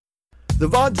The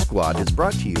VOD Squad is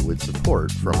brought to you with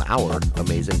support from our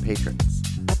amazing patrons.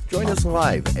 Join us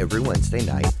live every Wednesday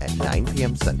night at 9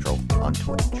 p.m. Central on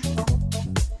Twitch.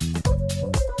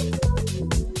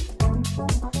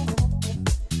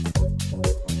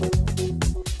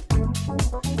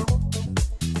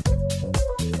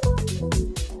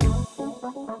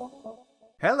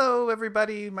 Hello,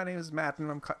 everybody. My name is Matt,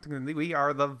 and we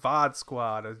are the VOD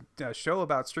Squad, a show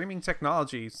about streaming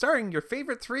technology, starring your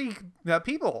favorite three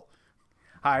people.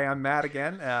 Hi, I'm Matt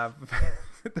again.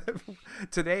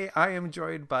 Today, I am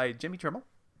joined by Jimmy Trimmel.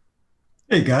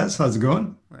 Hey, guys. How's it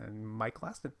going? And Mike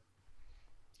Laston.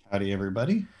 Howdy,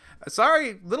 everybody.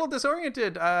 Sorry, little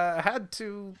disoriented. I had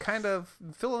to kind of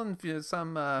fill in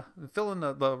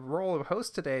the role of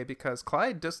host today because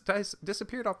Clyde just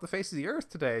disappeared off the face of the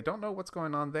earth today. Don't know what's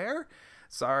going on there.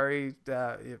 Sorry.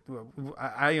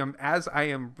 I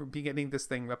am beginning this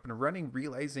thing up and running,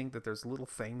 realizing that there's little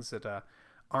things that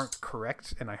aren't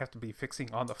correct, and I have to be fixing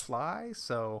on the fly.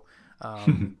 So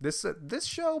this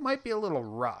show might be a little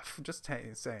rough. Just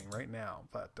saying right now,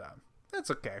 but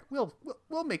that's okay. We'll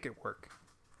make it work.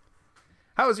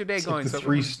 How is your day going? Like the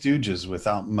Three Stooges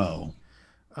without Mo.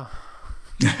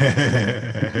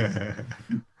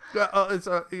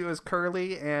 It was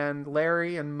Curly and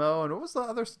Larry and Mo, and what was the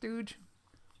other stooge?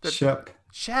 Shep.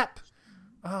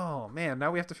 Oh man, now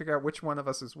we have to figure out which one of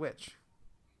us is which.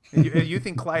 And you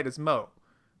think Clyde is Mo?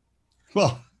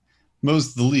 Well,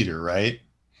 Mo's the leader, right?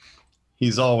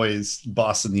 He's always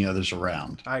bossing the others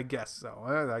around. I guess so.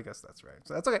 I guess that's right.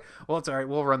 So that's okay. Well, it's all right.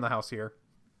 We'll run the house here.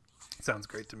 Sounds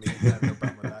great to me. I have no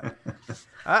problem with that.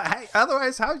 Hey,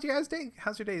 otherwise, how's you guys' day?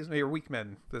 How's your days, your week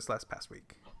been this past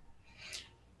week?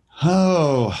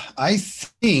 Oh, I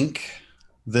think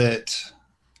that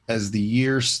as the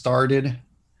year started,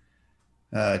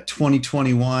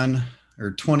 2021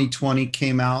 or 2020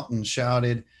 came out and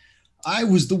shouted, "I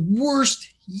was the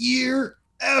worst year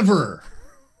ever."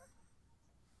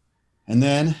 And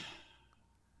then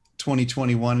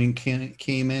 2021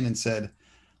 came in and said,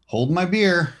 "Hold my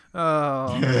beer."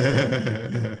 Oh,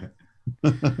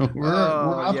 we're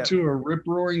off to a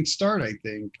rip-roaring start, I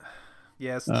think.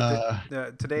 Yes,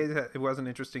 today it was an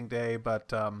interesting day,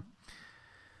 but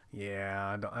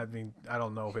yeah, I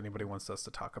don't know if anybody wants us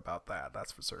to talk about that.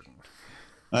 That's for certain.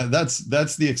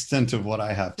 That's the extent of what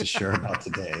I have to share about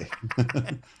today,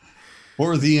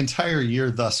 or the entire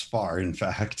year thus far. In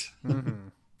fact,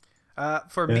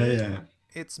 for me,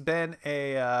 it's been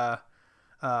a.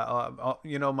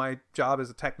 My job as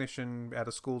a technician at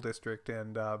a school district,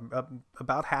 and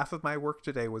about half of my work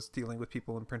today was dealing with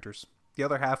people in printers. The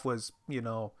other half was, my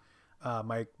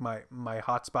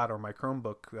hotspot or my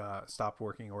Chromebook stopped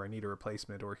working, or I need a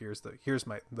replacement, or here's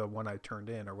the one I turned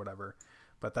in, or whatever.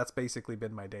 But that's basically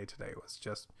been my day today. Was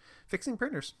just fixing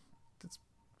printers. It's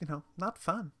not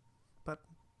fun, but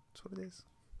that's what it is.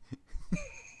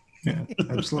 Yeah,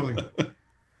 absolutely.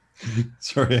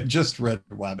 Sorry, I just read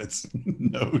Wabbit's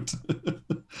note.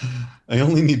 I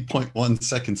only need 0.1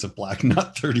 seconds of black,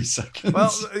 not 30 seconds.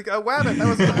 Well, Wabbit, that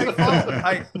was my fault.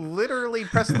 I literally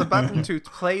pressed the button to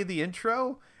play the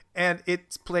intro, and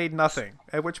it played nothing.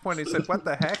 At which point I said, "What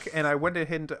the heck?" And I went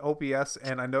ahead into OBS,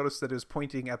 and I noticed that it was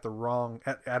pointing at the wrong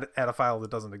at a file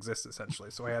that doesn't exist,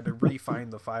 essentially. So I had to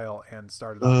re-find the file and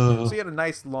start it up. So you had a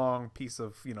nice long piece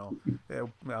of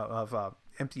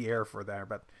empty air for there,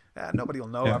 but nobody will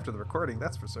know after the recording.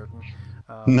 That's for certain.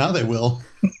 Now they will.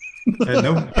 Hey,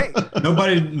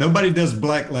 nobody does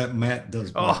black like Matt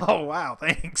does black. Oh wow,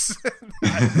 thanks.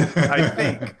 I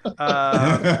think.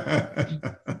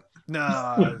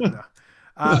 No.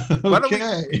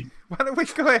 Okay. Why don't we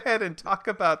go ahead and talk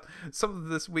about some of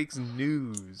this week's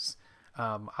news?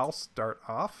 I'll start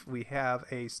off. We have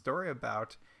a story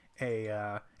about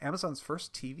Amazon's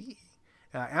first TV.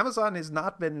 Amazon has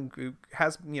been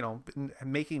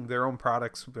making their own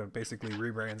products, basically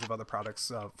rebrands of other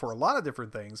products for a lot of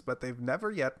different things, but they've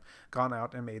never yet gone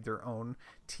out and made their own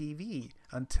TV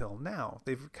until now.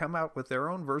 They've come out with their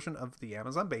own version of the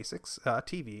Amazon Basics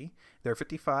TV. They're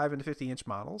 55 and 50-inch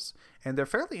models, and they're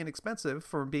fairly inexpensive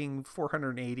for being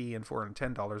 $480 and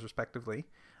 $410 respectively.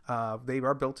 They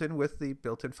are built in with the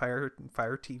built-in Fire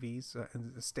TVs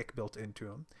and the stick built into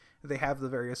them. They have the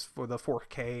various for the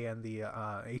 4K and the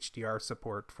HDR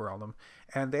support for all of them,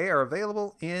 and they are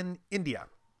available in India,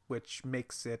 which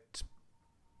makes it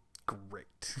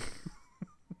great.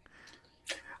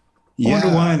 I wonder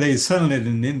why they selling it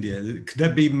in India. Could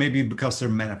that be maybe because they're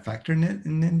manufacturing it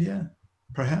in India,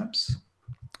 perhaps?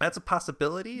 That's a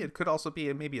possibility. It could also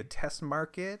be maybe a test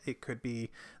market. It could be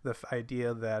the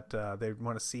idea that they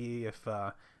want to see if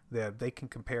that they can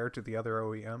compare to the other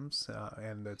OEMs,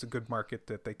 and it's a good market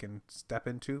that they can step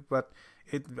into. But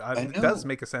it does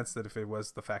make a sense that if it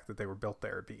was the fact that they were built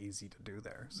there, it'd be easy to do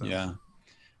there. So. Yeah.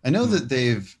 I know that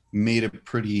they've made a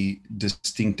pretty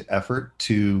distinct effort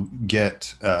to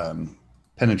get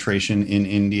penetration in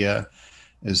India,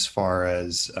 as far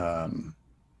as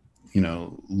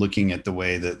looking at the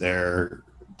way that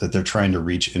they're trying to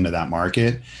reach into that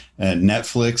market. And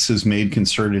Netflix has made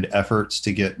concerted efforts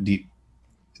to get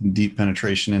deep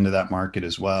penetration into that market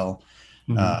as well,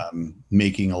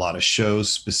 making a lot of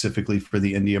shows specifically for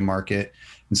the India market.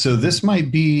 And so this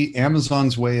might be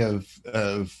Amazon's way of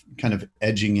kind of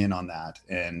edging in on that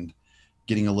and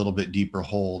getting a little bit deeper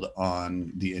hold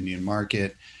on the Indian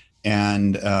market.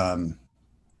 And,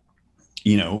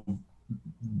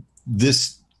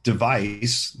 this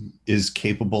device is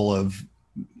capable of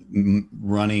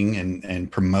running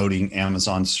and promoting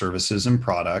Amazon services and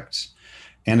products.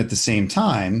 And at the same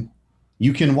time,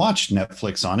 you can watch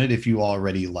Netflix on it if you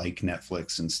already like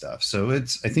Netflix and stuff. So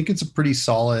I think it's a pretty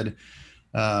solid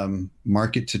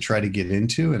market to try to get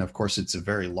into. And of course, it's a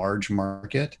very large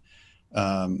market.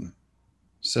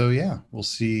 So yeah, we'll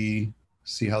see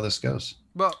how this goes.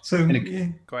 Well, so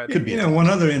go ahead. Could be, one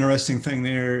other interesting thing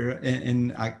there,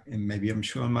 and maybe I'm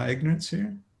showing my ignorance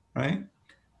here, right?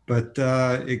 But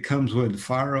it comes with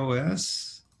Fire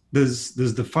OS. Does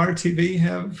the Fire TV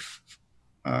have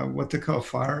what they call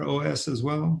Fire OS as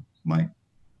well, Mike?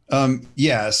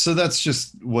 Yeah, so that's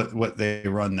just what they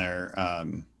run their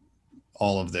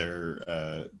all of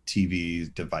their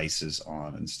TV devices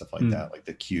on and stuff like that, like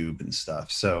the Cube and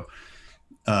stuff. So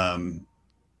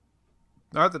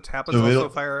are the tablets also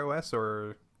Fire OS,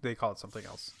 or they call it something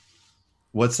else?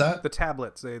 What's that? The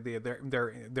tablets,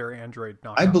 they're Android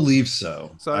knockoffs. I believe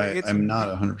so. So I'm not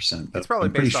 100%. But it's probably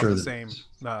I'm pretty based sure off the same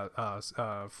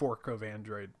fork of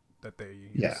Android that they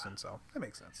use, and so that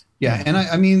makes sense. Yeah, and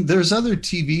I mean, there's other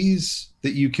TVs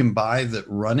that you can buy that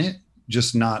run it,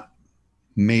 just not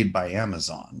made by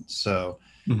Amazon. So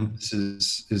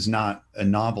this is not a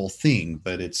novel thing,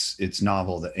 but it's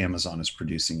novel that Amazon is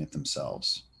producing it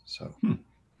themselves. So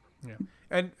yeah,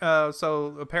 and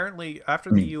so apparently after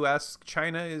the U.S.,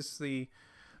 China is the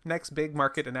next big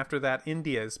market, and after that,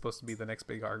 India is supposed to be the next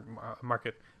big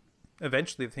market.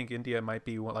 Eventually, I think India might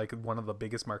be one of the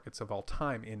biggest markets of all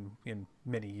time in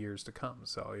many years to come.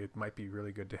 So it might be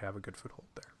really good to have a good foothold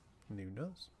there. Who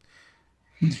knows?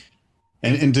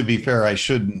 And to be fair, I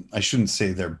shouldn't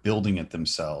say they're building it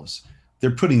themselves.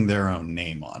 They're putting their own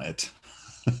name on it.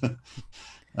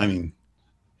 I mean,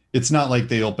 it's not like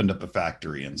they opened up a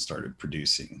factory and started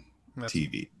producing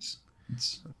TVs.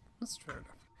 That's fair enough.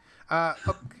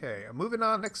 Okay, moving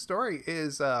on. Next story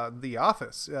is The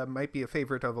Office. Might be a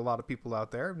favorite of a lot of people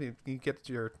out there. You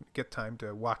get time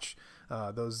to watch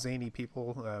those zany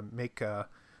people make the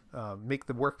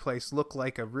workplace look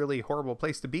like a really horrible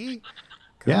place to be.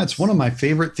 Yeah, it's one of my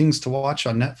favorite things to watch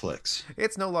on Netflix.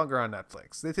 It's no longer on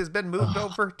Netflix. It has been moved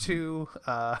over to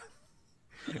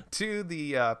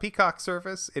the Peacock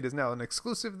service. It is now an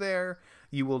exclusive there.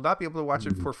 You will not be able to watch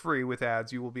it for free with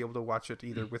ads. You will be able to watch it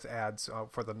either with ads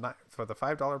for the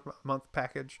 $5 a month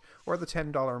package or the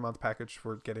 $10 a month package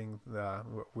for getting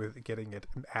it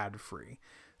ad free.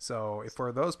 So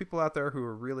for those people out there who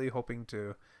are really hoping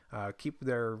to keep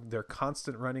their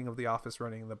constant running of The Office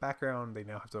running in the background, they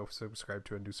now have to subscribe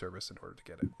to a new service in order to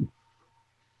get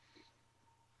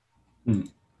it.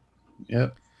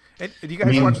 Yep. And, do you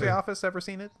guys watch The Office? Ever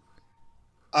seen it?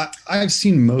 I've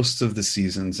seen most of the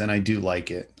seasons, and I do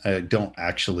like it. I don't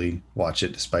actually watch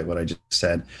it, despite what I just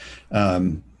said. But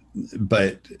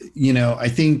I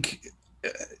think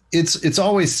it's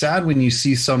always sad when you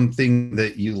see something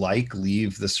that you like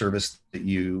leave the service that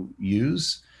you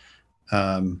use.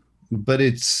 But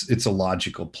it's a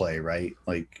logical play, right?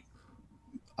 Like,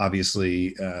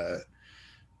 obviously,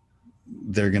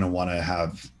 they're going to want to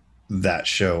have that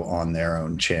show on their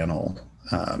own channel.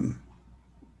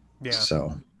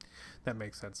 So that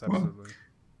makes sense. Absolutely.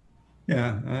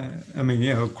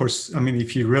 Of course.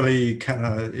 If you really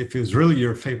if it was really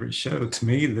your favorite show, to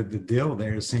me, the deal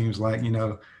there seems like,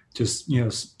 just,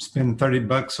 spend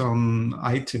 $30 on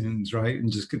iTunes, right?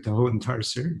 And just get the whole entire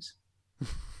series.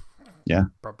 Yeah,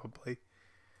 probably.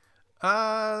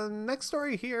 Next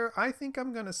story here, I think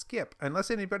I'm going to skip, unless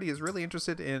anybody is really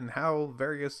interested in how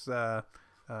various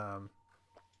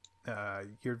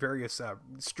your various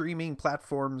streaming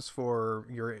platforms for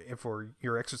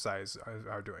your exercise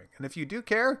are doing. And if you do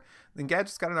care, then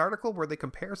Gadget's got an article where they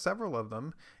compare several of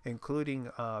them, including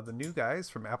the new guys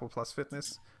from Apple Plus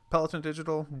Fitness, Peloton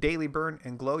Digital, Daily Burn,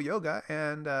 and Glow Yoga,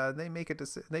 and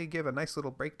they give a nice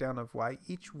little breakdown of why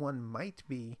each one might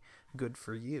be good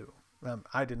for you.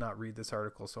 I did not read this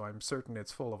article, so I'm certain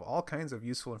it's full of all kinds of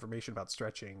useful information about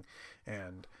stretching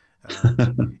and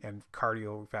and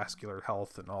cardiovascular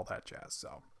health and all that jazz.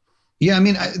 So, yeah, I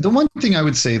mean, the one thing I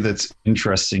would say that's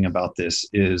interesting about this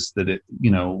is that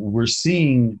we're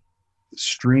seeing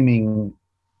streaming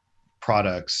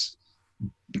products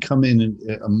come in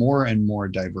a more and more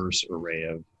diverse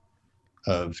array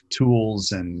of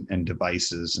tools and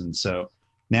devices, and so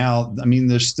now, I mean,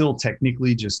 there's still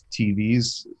technically just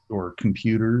TVs or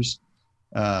computers,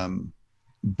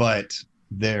 but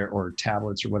or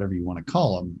tablets or whatever you want to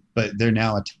call them, but they're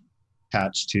now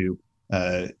attached to,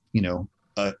 an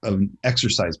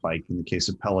exercise bike in the case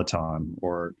of Peloton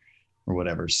or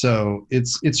whatever. So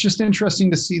it's just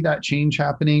interesting to see that change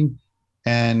happening.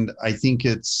 And I think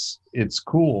it's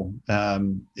cool.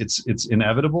 It's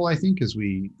inevitable, I think, as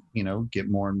we, get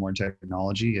more and more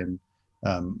technology and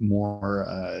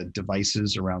more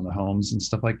devices around the homes and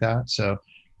stuff like that. So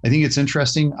I think it's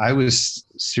interesting. I was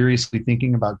seriously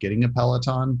thinking about getting a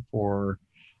Peloton for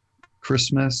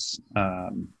Christmas.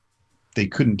 They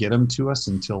couldn't get them to us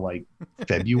until like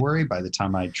February. By the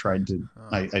time I tried to,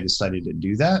 I decided to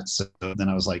do that. So then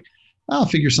I was like, I'll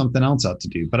figure something else out to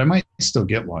do, but I might still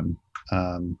get one.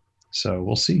 So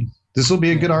we'll see. This will be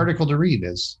a good article to read.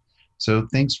 So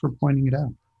thanks for pointing it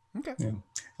out. Okay. Yeah.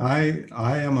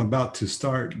 I am about to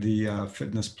start the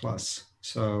Fitness Plus,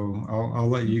 so I'll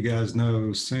let you guys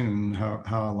know soon how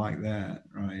I like that.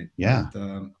 Right. Yeah.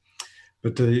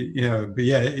 But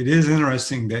yeah, it is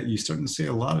interesting that you're starting to see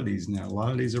a lot of these now. A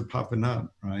lot of these are popping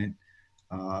up, right?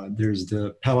 There's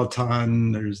the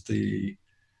Peloton. There's the,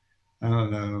 I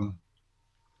don't know,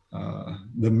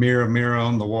 the mirror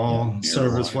on the wall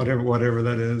service, whatever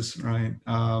that is, right?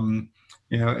 And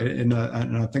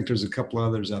I think there's a couple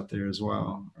others out there as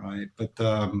well, right? But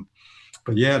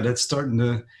yeah, that's starting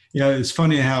to. It's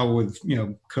funny how with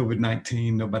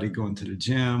COVID-19, nobody going to the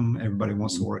gym, everybody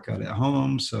wants to work out at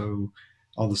home, so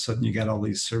all of a sudden you got all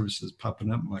these services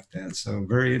popping up like that. So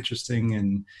very interesting.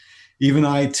 And even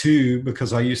I too,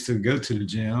 because I used to go to the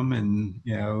gym and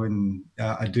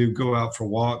I do go out for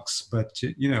walks, but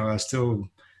I still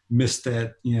miss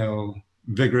that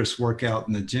vigorous workout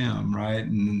in the gym, right?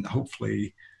 And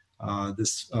hopefully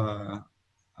this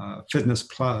Fitness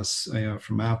Plus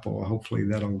from Apple, hopefully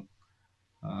that'll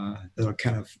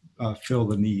kind of fill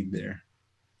the need there.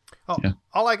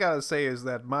 All I gotta say is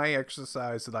that my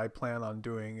exercise that I plan on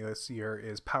doing this year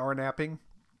is power napping.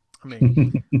 I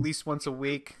mean, at least once a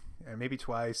week and maybe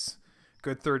twice.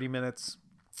 Good 30 minutes.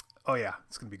 Oh yeah,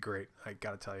 it's gonna be great. I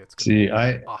gotta tell you, it's gonna be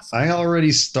awesome. I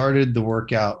already started the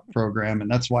workout program,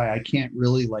 and that's why I can't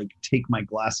really take my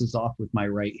glasses off with my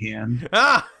right hand.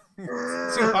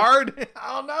 Too hard?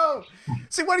 Oh no!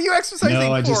 See, what are you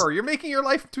exercising for? You're making your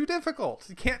life too difficult.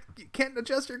 You can't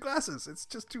adjust your glasses. It's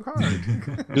just too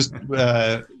hard. Just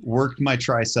worked my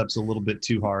triceps a little bit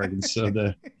too hard, and so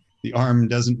the arm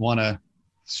doesn't want to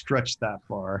stretch that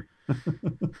far.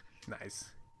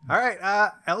 Nice. All right,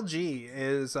 LG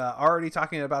is already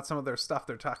talking about some of their stuff.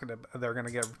 They're going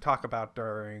to talk about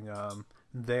during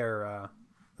their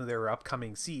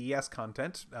upcoming CES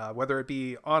content, whether it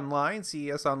be online,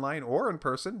 CES online, or in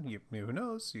person. Who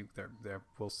knows?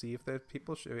 We'll see if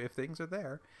if things are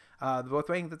there. The both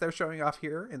thing that they're showing off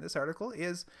here in this article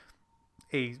is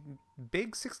a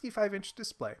big 65-inch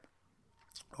display,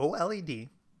 OLED,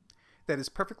 that is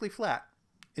perfectly flat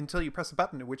until you press a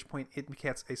button, at which point it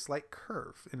gets a slight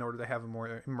curve in order to have a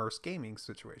more immersed gaming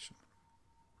situation.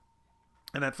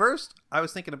 And at first, I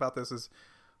was thinking about this as,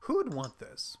 who would want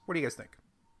this? What do you guys think?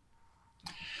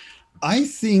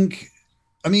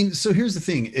 So here's the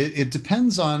thing. It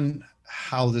depends on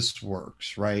how this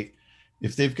works, right?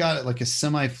 If they've got like a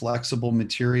semi-flexible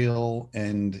material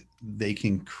and they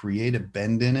can create a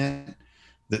bend in it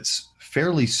that's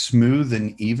fairly smooth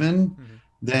and even,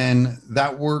 then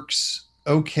that works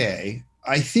okay.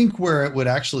 I think where it would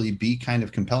actually be kind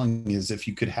of compelling is if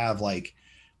you could have like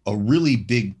a really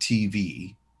big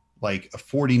TV, like a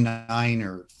 49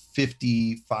 or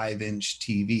 55-inch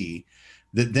TV,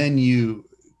 that then you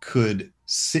could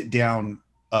sit down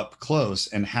up close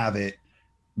and have it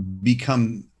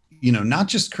become, not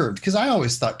just curved, because I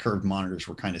always thought curved monitors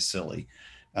were kind of silly.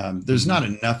 There's not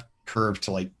enough curve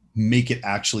to make it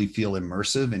actually feel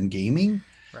immersive in gaming.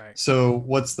 Right. So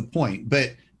what's the point?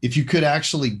 But if you could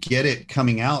actually get it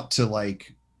coming out to what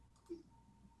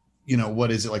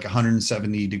is it,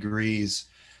 170 degrees,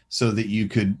 so that you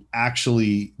could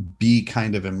actually be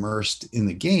kind of immersed in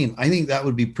the game, I think that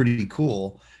would be pretty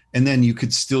cool. And then you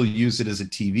could still use it as a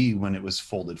TV when it was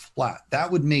folded flat.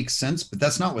 That would make sense, but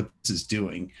that's not what this is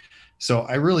doing. So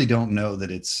I really don't know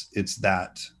that it's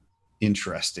that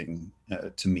interesting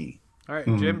to me. All right,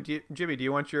 Jimmy, do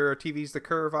you want your TVs to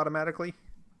curve automatically?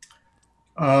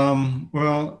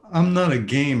 Well, I'm not a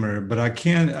gamer, but I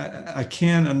can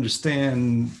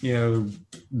understand,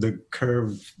 the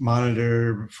curved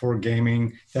monitor for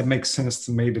gaming. That makes sense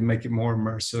to me to make it more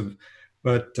immersive.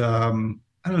 But I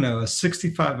don't know, a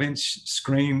 65-inch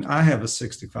screen. I have a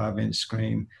 65-inch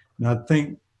screen, and I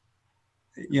think,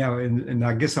 and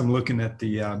I guess I'm looking at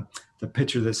the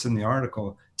picture that's in the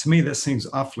article. To me, that seems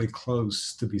awfully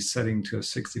close to be setting to a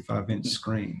 65-inch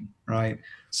screen, right?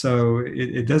 So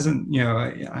it doesn't,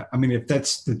 I mean, if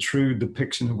that's the true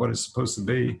depiction of what it's supposed to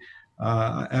be,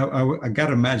 I got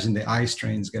to imagine the eye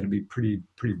strain's got to be pretty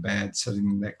bad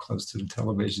setting that close to the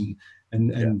television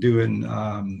and doing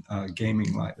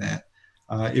gaming like that.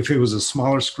 If it was a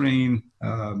smaller screen,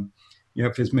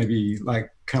 if it's maybe kind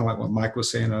of like what Mike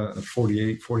was saying, a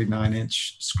 48,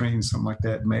 49-inch screen, something like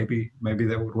that, maybe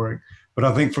that would work. But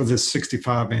I think for this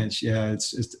 65-inch, I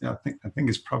think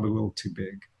it's probably a little too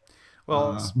big.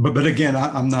 Well, but again,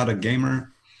 I'm not a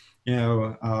gamer,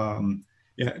 but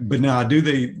now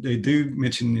they do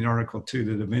mention in the article too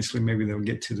that eventually maybe they'll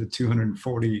get to the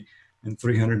 240 and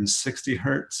 360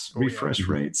 hertz refresh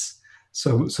rates.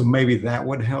 So maybe that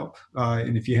would help.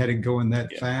 And if you had it going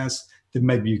that fast, then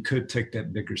maybe you could take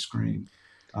that bigger screen.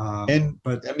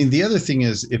 But I mean, the other thing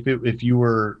is if you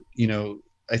were,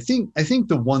 I think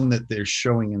the one that they're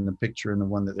showing in the picture and the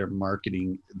one that they're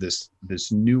marketing, this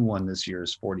new one this year,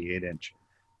 is 48-inch.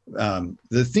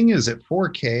 The thing is, at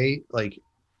 4K,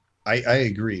 I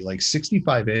agree,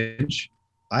 65-inch,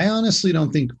 I honestly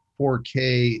don't think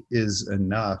 4K is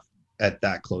enough at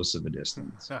that close of a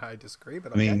distance. I disagree,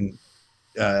 but okay. I mean,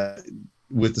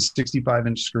 with the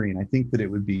 65-inch screen, I think that it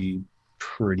would be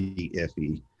pretty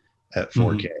iffy at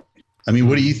 4K. I mean,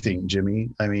 what do you think, Jimmy?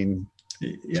 I mean,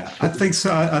 yeah, I think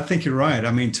so. I think you're right.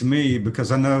 I mean, to me,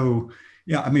 because I know,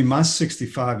 I mean, my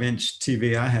 65-inch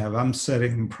TV I have, I'm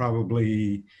setting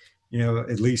probably,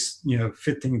 at least,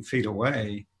 15 feet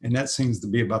away. And that seems to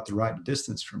be about the right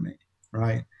distance for me,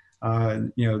 right?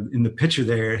 In the picture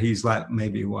there, he's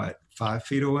maybe 5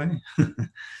 feet away,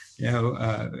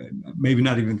 maybe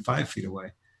not even 5 feet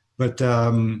away. But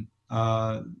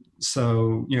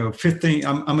so 15.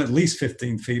 I'm at least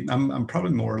 15 feet. I'm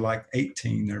probably more like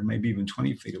 18 or maybe even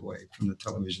 20 feet away from the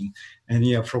television. And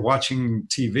for watching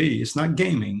TV, it's not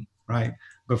gaming, right?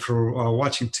 But for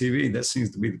watching TV, that seems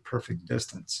to be the perfect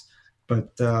distance. But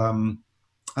I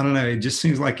don't know. It just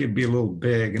seems like it'd be a little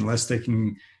big unless if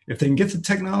they can get the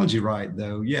technology right,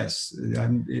 though. Yes,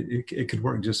 it could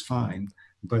work just fine.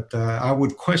 But I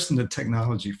would question the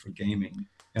technology for gaming.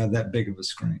 That big of a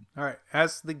screen. All right.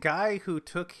 As the guy who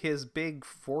took his big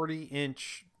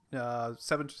 40-inch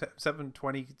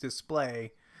 720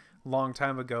 display a long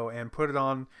time ago and put it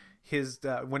on his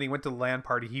when he went to the LAN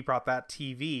party, he brought that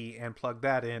TV and plugged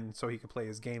that in so he could play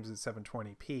his games at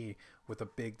 720p with a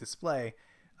big display.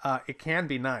 It can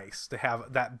be nice to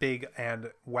have that big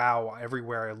and wow,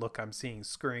 everywhere I look I'm seeing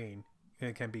screen.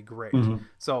 It can be great.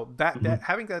 So that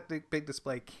having that big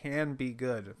display can be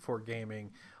good for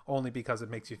gaming, only because it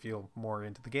makes you feel more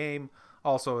into the game.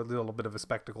 Also, a little bit of a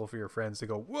spectacle for your friends to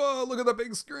go, whoa, look at the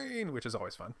big screen, which is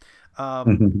always fun.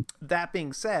 That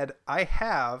being said, I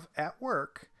have at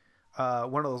work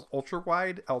one of those ultra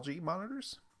wide LG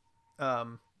monitors.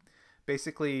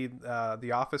 Basically,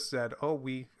 the office said, "Oh,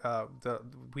 we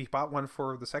bought one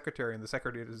for the secretary, and the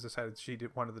secretary decided she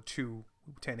did one of the two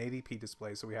 1080p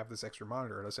displays, so we have this extra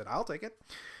monitor." And I said, "I'll take it."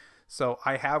 So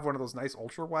I have one of those nice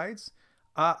ultra wides.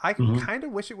 I kind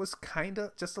of wish it was kind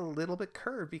of just a little bit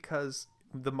curved, because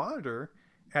the monitor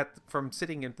from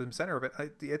sitting in the center of it,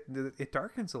 it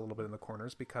darkens a little bit in the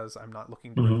corners because I'm not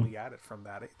looking directly at it from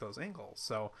those angles.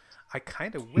 So I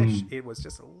kind of wish it was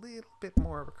just a little bit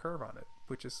more of a curve on it,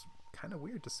 which is kind of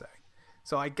weird to say.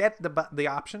 So I get the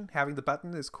option. Having the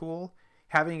button is cool.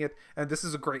 Having it, and this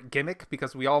is a great gimmick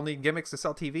because we all need gimmicks to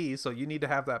sell TVs. So you need to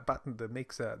have that button that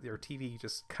makes your TV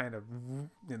just kind of,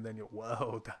 and then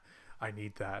whoa, I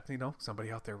need that. Somebody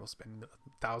out there will spend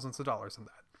thousands of dollars on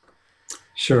that.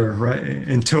 Sure, right.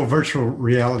 Until virtual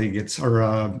reality or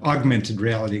augmented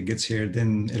reality gets here,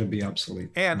 then it'll be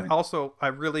obsolete. And right. Also, I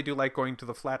really do like going to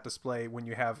the flat display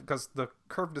because the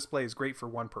curved display is great for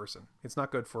one person. It's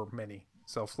not good for many.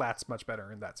 So flat's much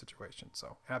better in that situation.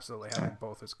 So absolutely, having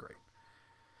both is great.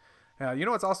 You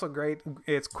know what's also great?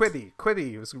 It's Quibi.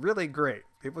 Quibi was really great.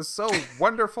 It was so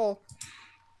wonderful.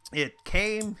 It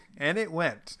came and it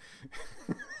went.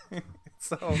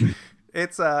 So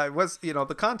it was,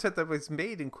 the content that was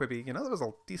made in Quibi, there was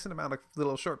a decent amount of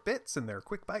little short bits in there,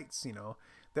 quick bites,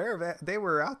 they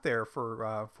were out there for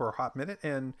a hot minute.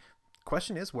 And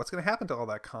question is, what's going to happen to all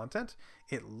that content?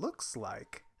 It looks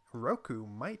like Roku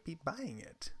might be buying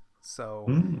it. So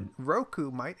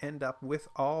Roku might end up with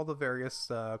all the various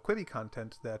Quibi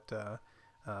content that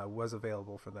was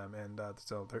available for them, and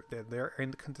so they're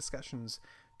in discussions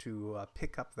to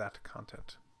pick up that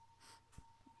content.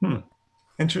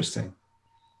 Interesting.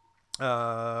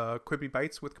 Quibi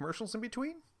Bites with commercials in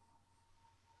between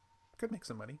could make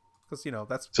some money, because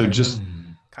that's So just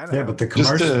kind of but the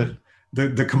commercial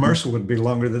the commercial would be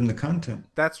longer than the content.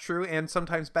 That's true, and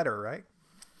sometimes better, right?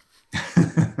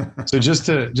 So just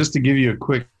to give you a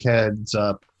quick heads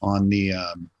up on the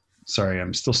sorry,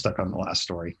 I'm still stuck on the last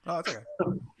story. Oh, it's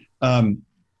okay.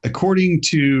 According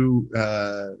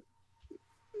to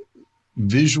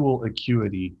visual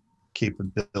acuity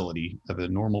capability of a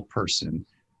normal person,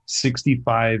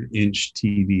 65-inch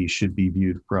TV should be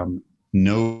viewed from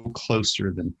no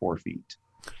closer than 4 feet.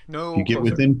 No, if you get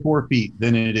closer. within 4 feet,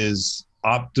 then it is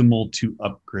optimal to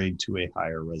upgrade to a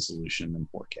higher resolution than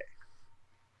 4K.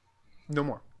 No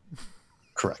more.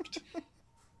 Correct.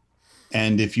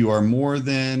 And if you are more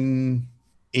than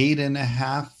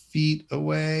 8.5 feet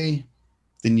away,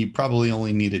 then you probably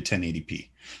only need a 1080p.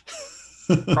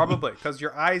 Probably, because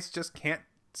your eyes just can't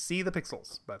see the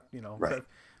pixels. But right.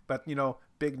 but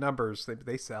big numbers,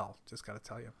 they sell. Just got to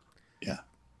tell you. Yeah.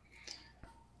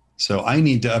 So I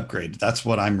need to upgrade. That's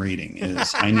what I'm reading.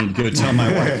 Is I need to go tell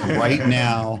my wife right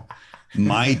now,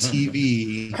 my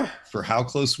TV, for how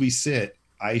close we sit,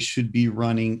 I should be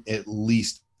running at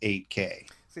least 8K.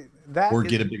 See,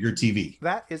 get a bigger TV.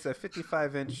 That is a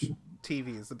 55-inch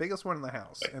TV. It's the biggest one in the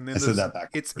house, and then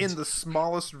it's in the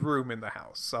smallest room in the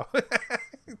house. So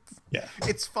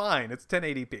it's fine. It's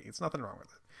 1080p. It's nothing wrong with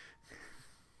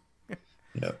it.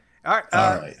 Yep. All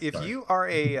right. If Sorry. you are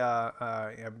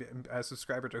a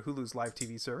subscriber to Hulu's live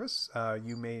TV service,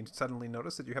 you may suddenly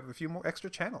notice that you have a few more extra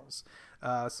channels.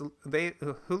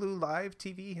 Hulu Live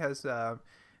TV has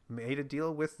made a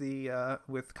deal with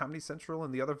with Comedy Central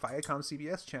and the other Viacom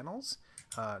CBS channels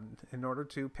in order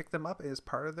to pick them up as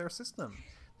part of their system.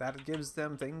 That gives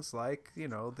them things like the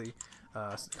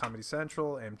Comedy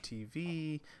Central,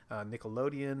 MTV,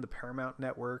 Nickelodeon, the Paramount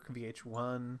Network,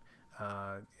 VH1.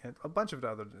 And a bunch of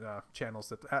other channels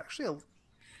that actually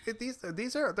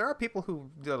there are people who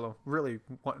really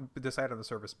decide on the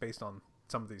service based on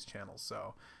some of these channels.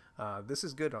 So this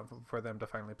is good for them to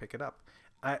finally pick it up.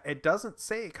 It doesn't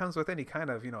say it comes with any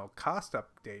kind of cost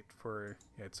update for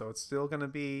it, so it's still going to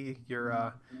be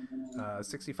your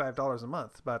 $65 a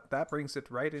month. But that brings it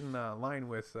right in line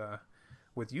with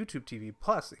YouTube TV.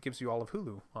 Plus, it gives you all of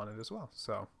Hulu on it as well,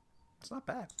 so it's not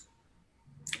bad.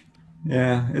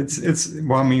 Yeah, it's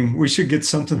well, I mean, we should get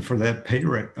something for that pay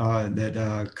rate,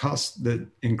 that cost, that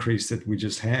increase that we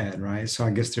just had, right? So I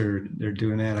guess they're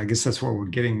doing that. I guess that's what we're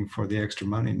getting for the extra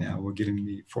money now. We're getting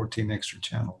the 14 extra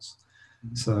channels.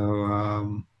 Mm-hmm.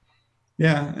 So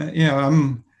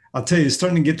I'll tell you, it's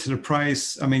starting to get to the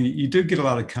price. I mean, you do get a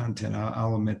lot of content.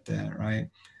 I'll admit that, right?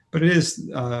 But it is,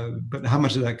 but how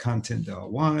much of that content do I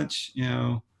watch?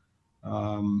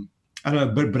 I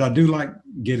don't know, but I do like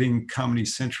getting Comedy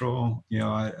Central.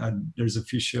 There's a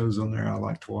few shows on there I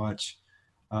like to watch.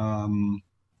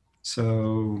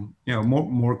 So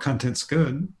more content's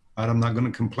good, but I'm not going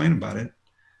to complain about it.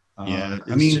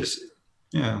 I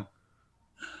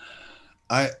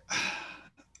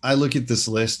look at this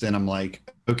list and I'm like,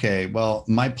 okay, well,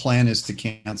 my plan is to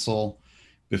cancel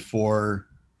before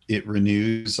it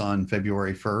renews on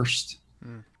February 1st.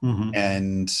 Mm-hmm.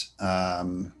 And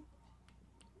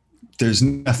there's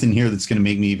nothing here that's going to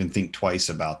make me even think twice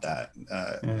about that.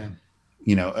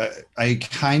 I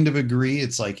kind of agree.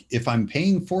 It's like, if I'm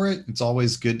paying for it, it's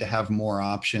always good to have more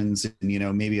options.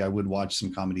 And, maybe I would watch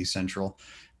some Comedy Central,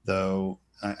 though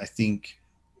I think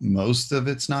most of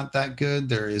it's not that good.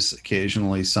 There is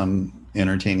occasionally some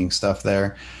entertaining stuff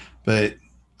there. But,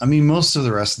 I mean, most of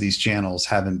the rest of these channels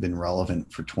haven't been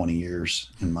relevant for 20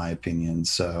 years, in my opinion.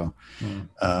 So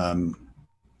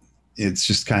it's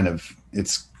just kind of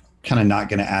not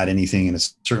going to add anything, and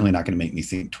it's certainly not going to make me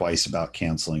think twice about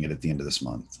canceling it at the end of this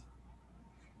month.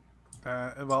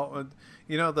 The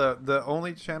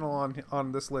only channel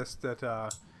on this list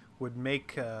that would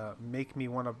make me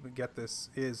want to get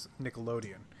this is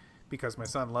Nickelodeon, because my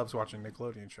son loves watching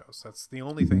Nickelodeon shows. That's the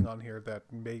only thing on here that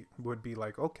would be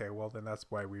like, okay, well then that's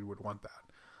why we would want that.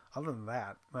 Other than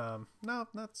that, no,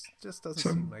 that's just doesn't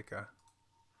seem like a.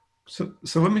 So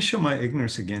let me show my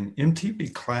ignorance again.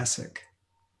 MTV Classic.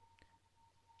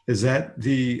 Is that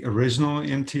the original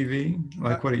MTV,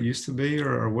 like what it used to be,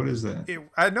 or what is that?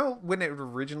 I know when it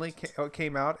originally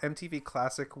came out, MTV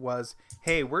Classic was,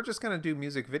 hey, we're just going to do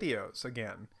music videos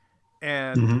again.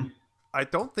 And I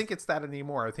don't think it's that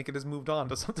anymore. I think it has moved on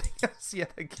to something else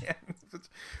yet again,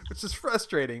 which is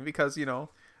frustrating because, you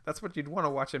know, that's what you'd want to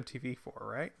watch MTV for,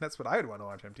 right? That's what I would want to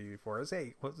watch MTV for is,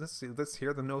 hey, well, let's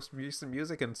hear the most recent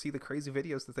music and see the crazy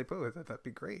videos that they put with it. That'd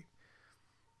be great.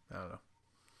 I don't know.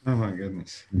 Oh my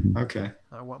goodness. Okay.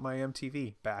 I want my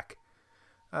MTV back.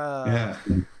 Yeah.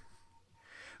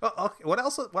 Well, okay. What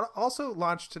also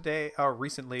launched today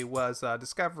recently was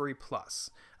Discovery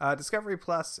Plus. Discovery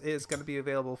Plus is going to be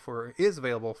available for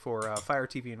Fire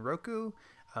TV and Roku,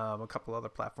 a couple other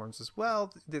platforms as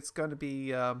well. It's going to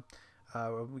be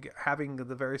having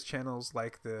the various channels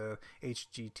like the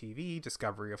HGTV,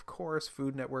 Discovery, of course,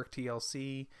 Food Network,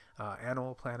 TLC,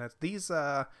 Animal Planet. These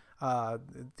are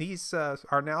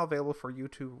now available for you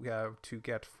to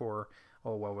get for,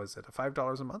 oh, what was it?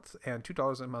 $5 a month and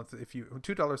 $2 a month if you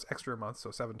 $2 extra a month, so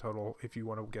 $7 total if you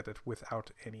want to get it without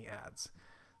any ads.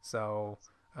 So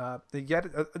I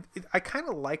kind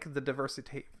of like the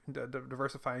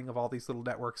diversifying of all these little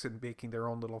networks and making their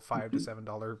own little $5 to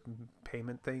 $7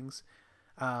 payment things.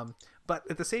 But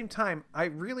at the same time, I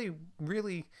really,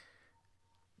 really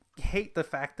hate the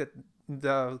fact that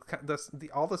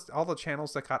all the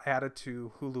channels that got added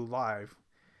to Hulu Live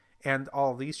and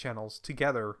all these channels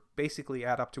together basically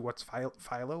add up to what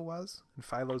Philo was, and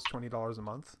Philo's $20 a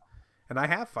month, and I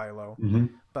have Philo,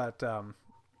 but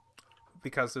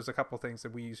because there's a couple things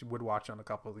that we would watch on a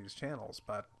couple of these channels,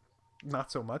 but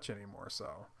not so much anymore.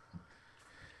 So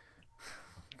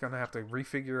gonna have to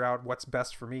refigure out what's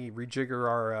best for me,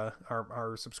 rejigger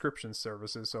our subscription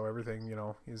services so everything, you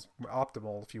know, is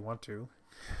optimal if you want to.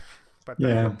 But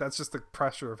that's just the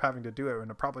pressure of having to do it,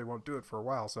 and I probably won't do it for a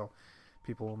while, so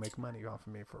people will make money off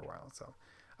of me for a while. So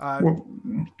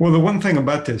well, the one thing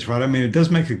about this, right? I mean, it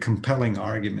does make a compelling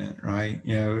argument, right?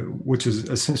 You know, which is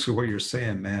essentially what you're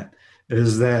saying, Matt,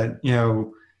 is that, you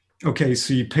know, okay,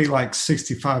 so you pay like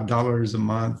 $65 a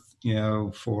month, you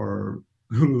know, for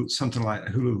Hulu, something like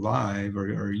Hulu Live or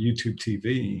YouTube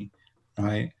TV,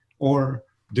 right? Or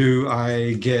do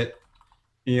I get,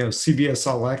 you know, CBS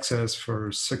All Access for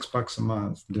 $6 a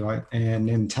month? And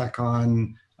then tack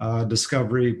on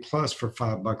Discovery Plus for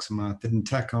 $5 a month, and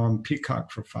tack on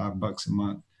Peacock for $5 a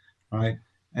month, right?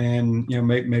 And, you know,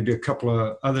 maybe a couple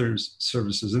of other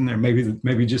services in there,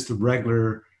 maybe just the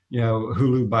regular, you know,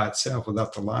 Hulu by itself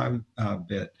without the live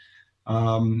bit.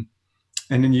 And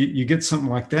then you get something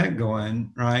like that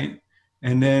going, right?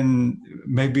 And then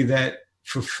maybe that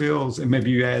fulfills, and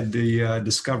maybe you add the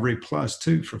Discovery Plus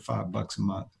too for $5 a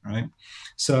month, right?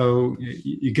 So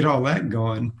you get all that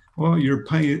going. Well, you're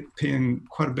paying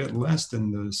quite a bit less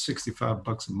than the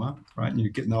 $65 a month, right? And you're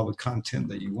getting all the content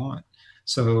that you want.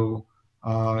 So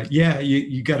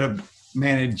you got to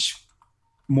manage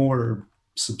more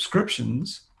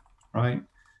subscriptions, right?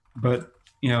 But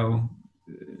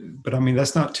I mean,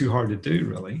 that's not too hard to do,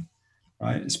 really,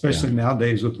 right? Especially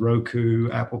nowadays with Roku,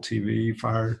 Apple TV,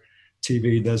 Fire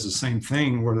TV does the same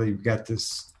thing, where they've got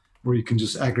this, where you can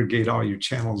just aggregate all your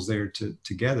channels there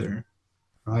together,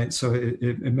 right? So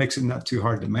it makes it not too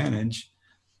hard to manage.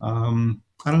 I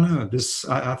don't know.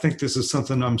 I think this is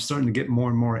something I'm starting to get more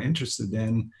and more interested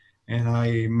in, and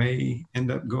I may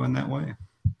end up going that way.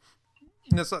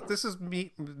 This is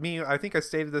me. I think I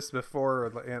stated this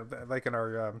before, like in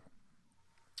our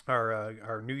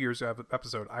New Year's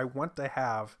episode. I want to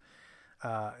have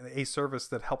a service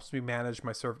that helps me manage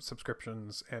my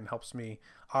subscriptions and helps me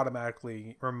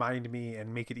automatically remind me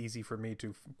and make it easy for me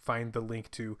to find the link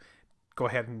to go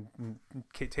ahead and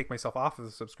take myself off of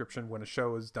the subscription when a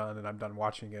show is done and I'm done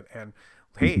watching it, and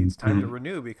hey, it's time to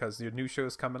renew because your new show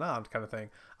is coming on, kind of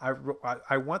thing.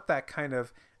 I want that kind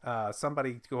of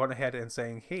somebody going ahead and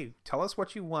saying, hey, tell us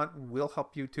what you want, we'll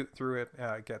help you get through it.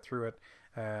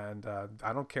 And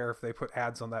I don't care if they put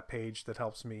ads on that page that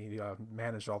helps me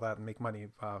manage all that and make money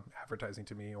advertising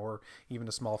to me, or even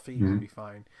a small fee would be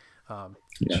fine.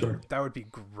 Sure. That would be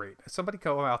great. Somebody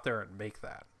go out there and make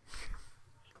that.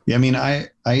 Yeah, I mean,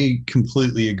 I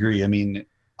completely agree. I mean,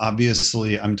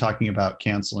 obviously, I'm talking about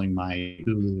canceling my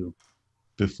Hulu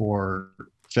before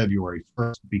February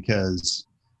 1st because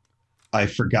I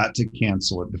forgot to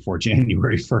cancel it before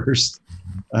January 1st.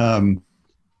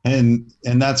 And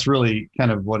that's really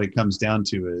kind of what it comes down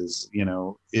to is, you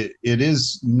know, it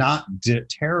is not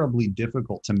terribly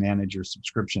difficult to manage your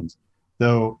subscriptions,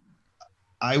 though.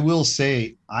 I will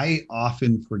say I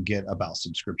often forget about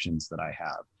subscriptions that I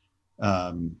have.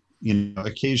 You know,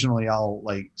 occasionally I'll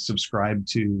like subscribe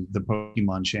to the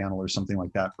Pokemon channel or something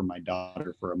like that for my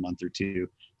daughter for a month or two,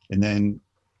 and then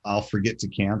I'll forget to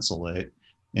cancel it.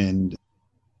 And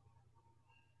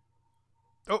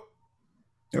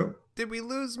did we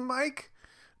lose Mike?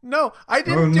 No, I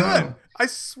didn't Oh, do no. it. I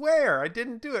swear I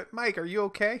didn't do it. Mike, are you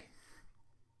okay?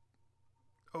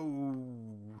 Oh,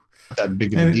 That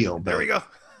big of a deal. there we go.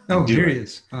 Oh, Do here it. he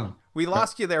is. Oh, We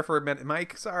lost you there for a minute,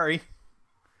 Mike. Sorry.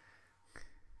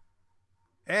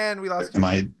 And we lost Am you.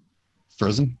 I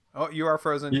frozen? Oh, you are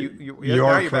frozen. you Now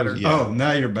are you're frozen. better. Yeah. Oh,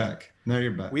 now you're back. Now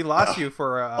you're back. We lost you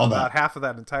for all about that. half of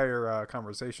that entire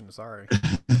conversation. Sorry.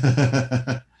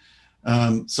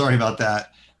 Sorry about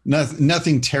that.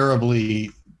 Nothing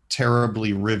terribly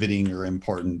riveting or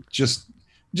important. Just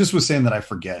was saying that I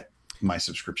forget my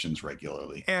subscriptions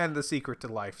regularly. And the secret to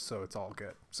life, so it's all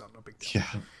good. So no big deal.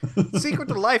 Yeah. Secret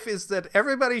to life is that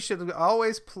everybody should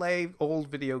always play old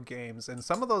video games, and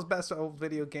some of those best old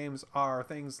video games are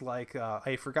things like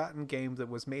a forgotten game that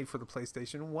was made for the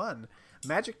PlayStation 1.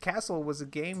 Magic Castle was a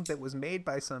game that was made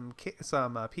by some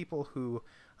people who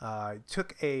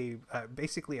took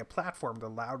basically a platform that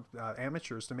allowed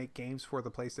amateurs to make games for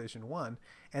the PlayStation 1,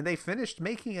 and they finished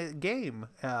making a game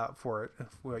for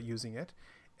it, using it.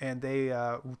 And they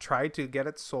tried to get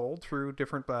it sold through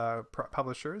different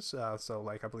publishers. So,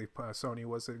 like, I believe Sony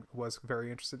was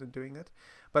very interested in doing it.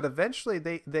 But eventually,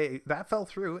 that fell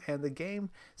through, and the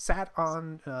game sat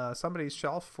on somebody's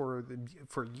shelf for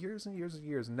years and years and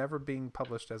years, never being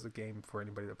published as a game for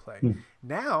anybody to play.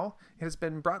 Now, it has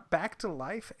been brought back to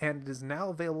life, and it is now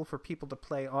available for people to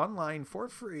play online for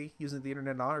free using the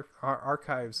Internet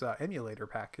Archive's emulator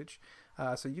package.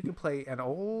 So you can play an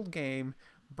old game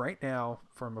right now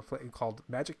from a play called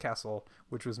Magic Castle,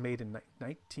 which was made in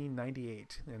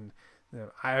 1998. And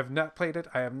I have not played it.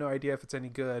 I have no idea if it's any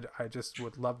good. I just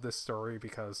would love this story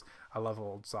because I love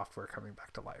old software coming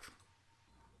back to life.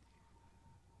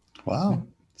 Wow.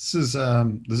 This is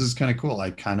kind of cool.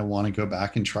 I kind of want to go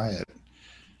back and try it.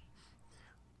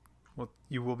 Well,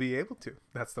 you will be able to.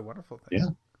 That's the wonderful thing. Yeah.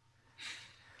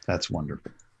 That's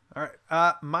wonderful. All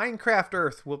right. Minecraft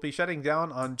Earth will be shutting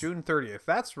down on June 30th.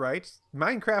 That's right.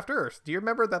 Minecraft Earth. Do you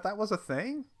remember that was a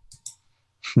thing?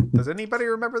 Does anybody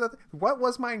remember that? What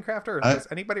was Minecraft Earth? Does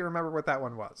anybody remember what that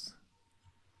one was?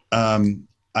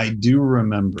 I do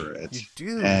remember it. You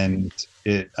do? And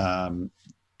it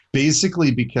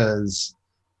basically because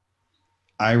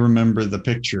I remember the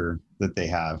picture that they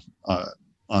have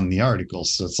on the article.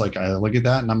 So it's like I look at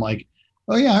that and I'm like,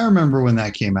 oh yeah, I remember when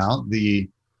that came out. The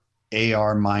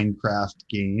AR Minecraft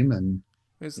game, and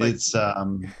it's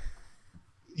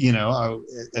you know,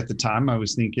 at the time I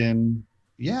was thinking,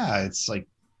 yeah, it's like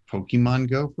Pokemon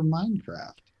Go for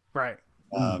Minecraft, right?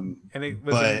 And it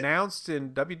was announced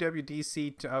in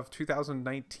WWDC of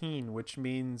 2019, which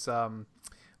means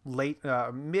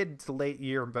mid to late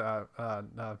year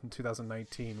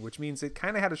 2019, which means it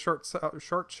kind of had a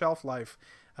short shelf life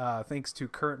thanks to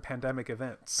current pandemic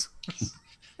events.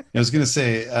 I was gonna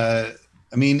say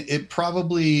I mean, it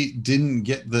probably didn't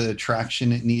get the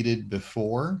traction it needed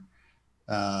before,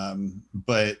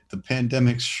 but the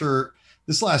pandemic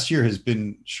this last year has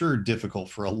been difficult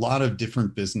for a lot of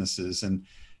different businesses. And,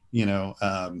 you know,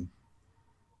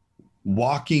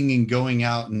 walking and going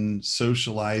out and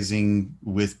socializing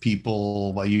with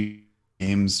people while you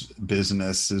games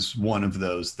business is one of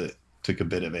those that took a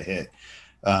bit of a hit.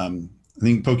 I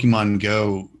think Pokemon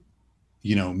Go,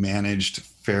 you know, managed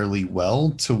fairly well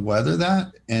to weather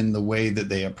that, and the way that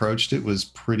they approached it was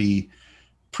pretty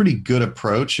good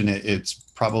approach, and it's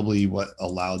probably what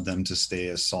allowed them to stay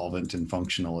as solvent and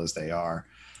functional as they are.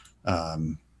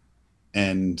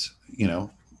 And you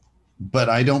know, but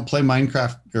I don't play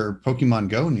Minecraft or Pokemon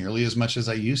Go nearly as much as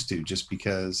I used to, just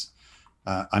because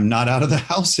I'm not out of the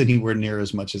house anywhere near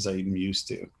as much as I'm used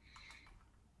to.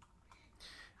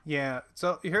 Yeah,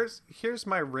 so here's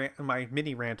my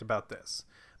mini rant about this.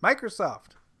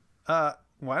 Microsoft,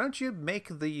 why don't you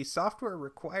make the software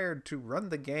required to run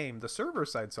the game, the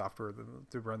server-side software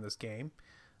to run this game,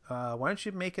 why don't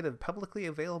you make it publicly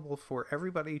available for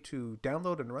everybody to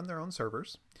download and run their own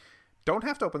servers? Don't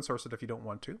have to open source it if you don't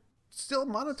want to. Still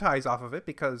monetize off of it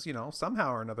because, you know,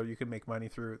 somehow or another you can make money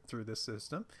through this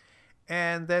system.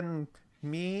 And then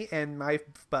me and my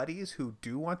buddies who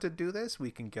do want to do this,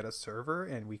 we can get a server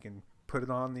and we can put it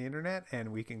on the internet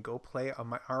and we can go play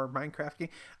our Minecraft game.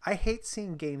 I hate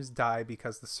seeing games die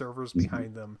because the servers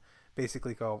behind them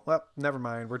basically go, well, never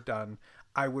mind, we're done.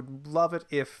 I would love it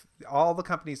if all the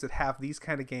companies that have these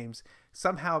kind of games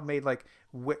somehow made like,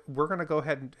 we're going to go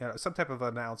ahead and some type of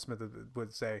announcement that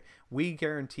would say, we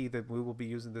guarantee that we will be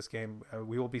using this game.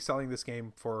 We will be selling this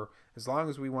game for as long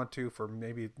as we want to, for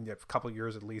maybe a couple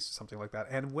years at least, something like that.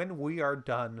 And when we are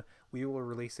done, we will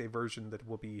release a version that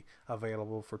will be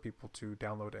available for people to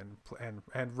download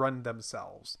and run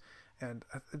themselves. And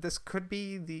this could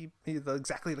be the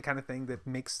exactly the kind of thing that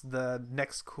makes the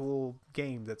next cool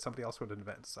game that somebody else would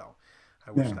invent. So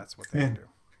I wish that's what they would do.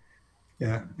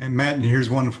 Yeah, and Matt, and here's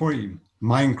one for you: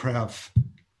 Minecraft,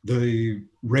 the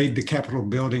Raid the Capitol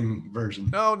building version.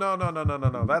 No,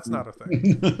 that's not a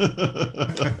thing.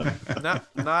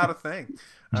 Not a thing.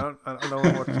 I don't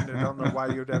know why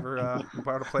you'd ever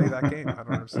want to play that game. I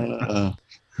don't understand.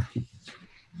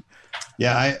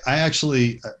 Yeah, I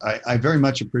actually very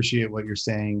much appreciate what you're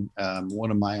saying. One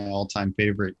of my all-time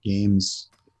favorite games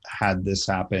had this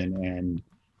happen, and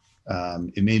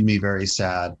it made me very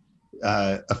sad.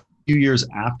 A few years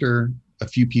after, a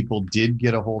few people did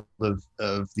get a hold of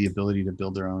the ability to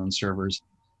build their own servers,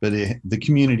 but the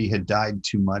community had died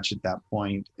too much at that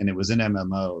point, and it was an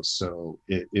MMO, so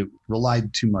it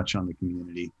relied too much on the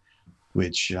community,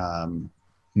 which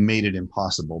made it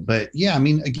impossible. But yeah, I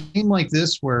mean, a game like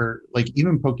this, where like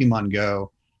even Pokemon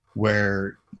Go,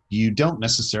 where you don't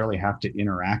necessarily have to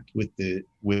interact with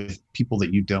people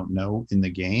that you don't know in the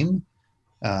game,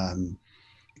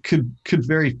 could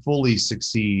very fully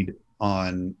succeed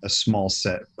on a small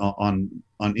set on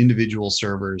individual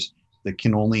servers that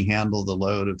can only handle the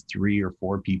load of 3 or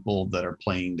 4 people that are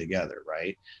playing together,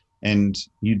 right? And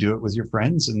you do it with your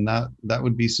friends, and that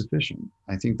would be sufficient.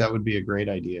 I think that would be a great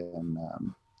idea, and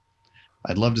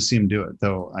I'd love to see them do it,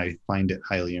 though I find it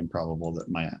highly improbable that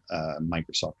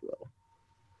Microsoft will.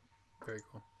 Very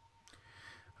cool.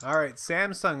 All right,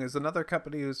 Samsung is another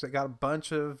company who's got a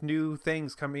bunch of new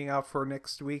things coming out for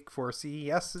next week for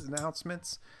CES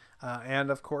announcements.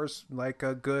 And of course, like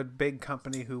a good big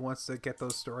company who wants to get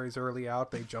those stories early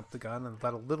out, they jump the gun and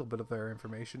let a little bit of their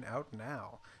information out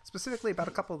now, specifically about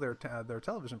a couple of their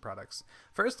television products.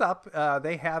 First up,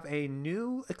 they have a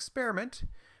new experiment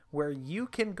where you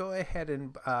can go ahead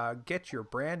and get your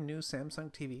brand new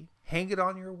Samsung TV, hang it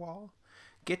on your wall,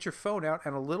 get your phone out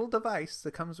and a little device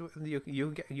that comes with you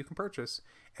can purchase,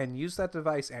 and use that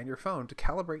device and your phone to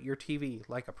calibrate your TV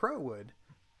like a pro would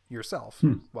yourself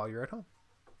while you're at home.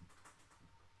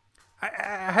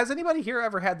 Has anybody here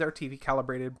ever had their TV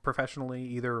calibrated professionally,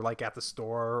 either like at the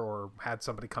store or had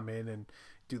somebody come in and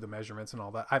do the measurements and all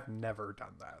that? I've never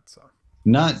done that. So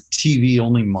not TV,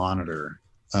 only monitor.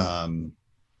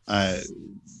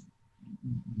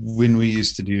 When we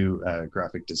used to do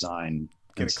graphic design,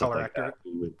 get it color accurate.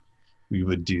 We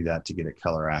would do that to get it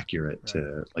color accurate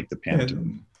to like the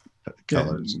Pantone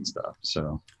colors and stuff.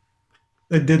 So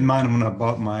I did mine when I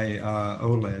bought my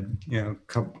OLED, a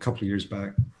couple of years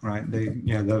back, right?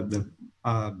 The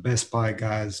Best Buy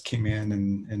guys came in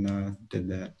and did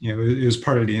that. It was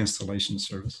part of the installation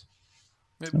service.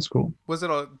 That's cool.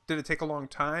 Did it take a long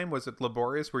time? Was it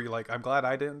laborious? Were you like, I'm glad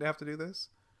I didn't have to do this?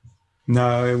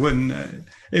 No, it wouldn't.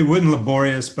 It wasn't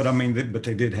laborious, but I mean, but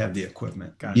they did have the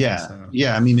equipment. Gotcha.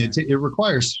 Yeah. I mean, it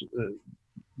requires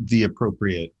the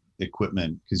appropriate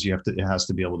equipment because it has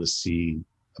to be able to see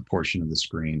a portion of the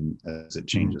screen as it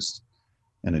changes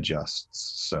and adjusts.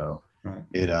 So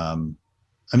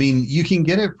I mean, you can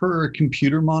get it for a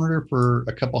computer monitor for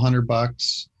a couple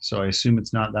 $100. So I assume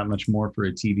it's not that much more for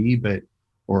a TV, but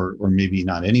or maybe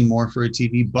not any more for a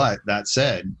TV. But that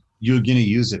said, you're going to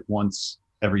use it once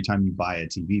every time you buy a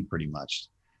TV, pretty much,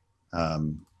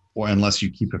 or unless you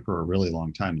keep it for a really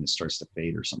long time and it starts to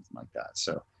fade or something like that.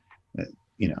 So,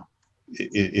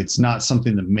 it's not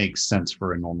something that makes sense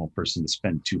for a normal person to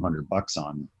spend $200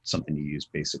 on something you use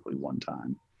basically one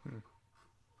time.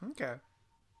 Okay.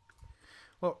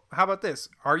 Well, how about this?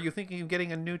 Are you thinking of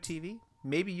getting a new TV?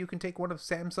 Maybe you can take one of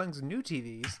Samsung's new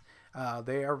TVs.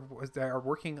 They are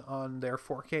working on their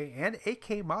 4K and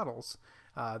 8K models.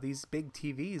 These big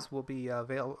TVs will be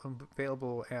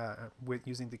available with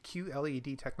using the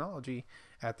QLED technology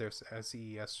at their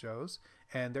CES shows,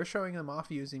 and they're showing them off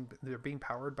they're being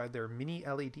powered by their mini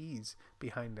LEDs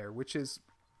behind there, which is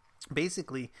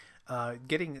basically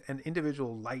getting an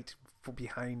individual light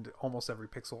behind almost every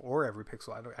pixel or every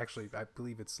pixel. I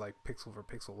believe it's like pixel for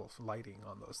pixel lighting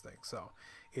on those things. So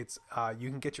it's you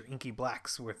can get your inky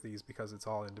blacks with these because it's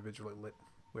all individually lit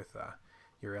with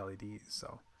your LEDs.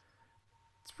 So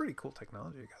it's pretty cool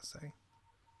technology, I gotta say.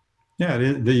 Yeah,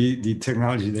 the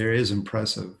technology there is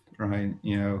impressive, right?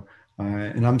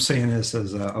 And I'm saying this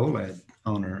as an OLED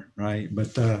owner, right?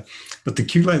 But the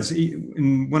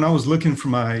QLEDs. When I was looking for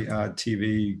my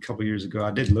TV a couple of years ago, I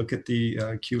did look at the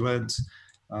QLEDs.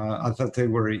 I thought they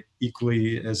were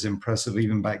equally as impressive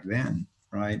even back then,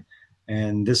 right?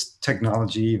 And this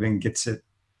technology even gets it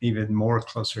even more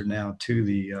closer now to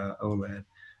the OLED.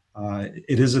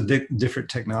 It is a different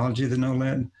technology than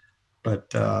OLED,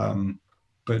 but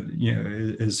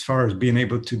as far as being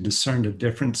able to discern the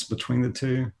difference between the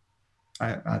two,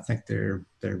 I think they're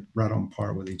right on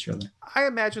par with each other. I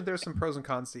imagine there's some pros and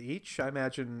cons to each. I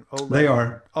imagine OLED. They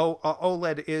are.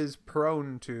 OLED is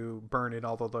prone to burn-in,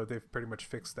 although they've pretty much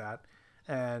fixed that.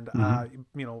 And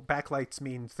backlights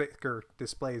mean thicker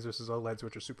displays versus OLEDs,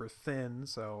 which are super thin.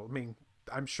 So I mean,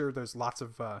 I'm sure there's lots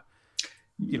of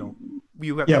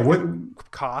you have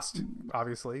cost,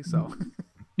 obviously. So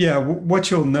yeah,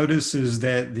 what you'll notice is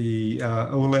that the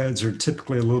OLEDs are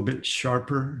typically a little bit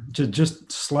sharper,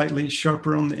 just slightly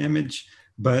sharper on the image,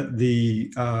 but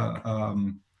the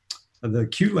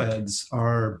QLEDs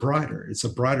are brighter. It's a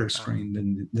brighter screen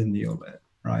than the OLED,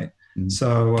 right? Mm-hmm.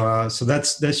 So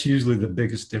that's usually the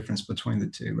biggest difference between the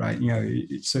two, right?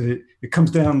 So it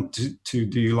comes down to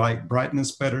do you like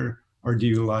brightness better or do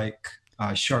you like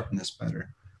sharpness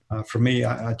better? For me,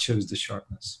 I chose the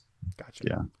sharpness. Gotcha.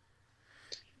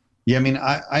 Yeah. I mean,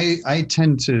 I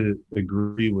tend to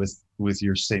agree with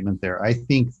your statement there. I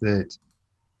think that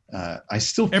I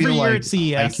still feel every year like at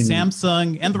CES,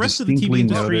 Samsung and the rest of the TV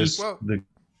industry.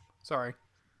 Sorry.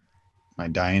 Am I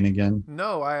dying again?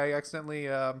 No, I accidentally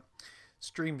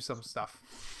streamed some stuff.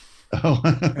 Oh.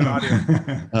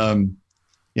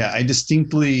 Yeah, I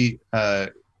distinctly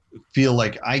feel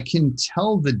like I can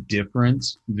tell the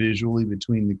difference visually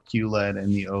between the QLED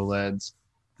and the OLEDs,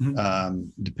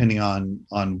 depending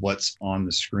on what's on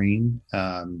the screen.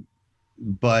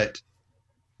 But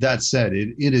that said,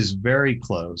 it is very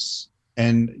close.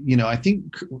 And, I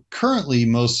think currently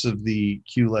most of the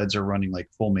QLEDs are running like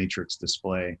full matrix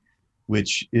display,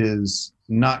 which is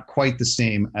not quite the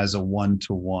same as a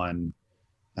 1-to-1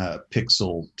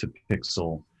 pixel to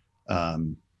pixel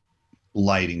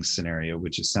lighting scenario,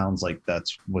 which it sounds like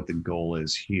that's what the goal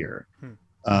is here.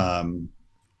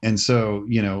 And so,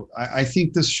 I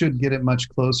think this should get it much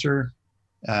closer.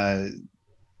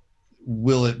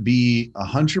 Will it be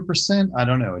 100%? I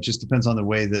don't know. It just depends on the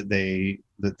way that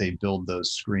they build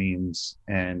those screens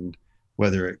and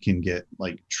whether it can get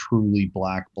like truly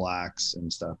blacks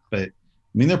and stuff. But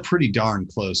I mean, they're pretty darn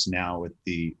close now with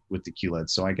the QLED.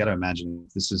 So I got to imagine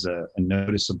if this is a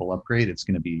noticeable upgrade, it's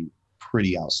going to be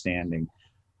pretty outstanding.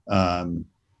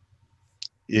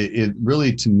 It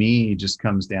really, to me, just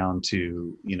comes down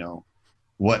to,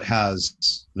 what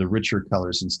has the richer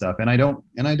colors and stuff. And I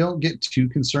don't get too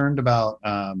concerned about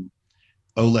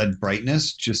OLED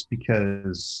brightness, just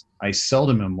because I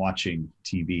seldom am watching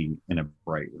TV in a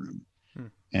bright room.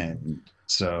 And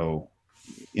so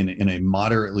in a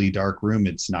moderately dark room,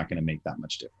 it's not going to make that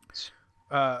much difference.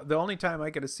 The only time I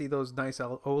get to see those nice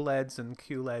OLEDs and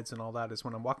QLEDs and all that is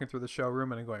when I'm walking through the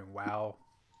showroom and I'm going, wow,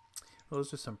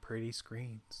 those are some pretty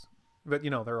screens. But,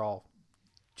 they're all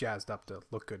jazzed up to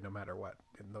look good no matter what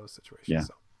in those situations. Yeah.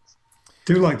 So.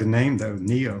 Do like the name, though,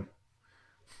 Neo.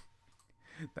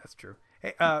 That's true.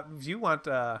 Hey, if you want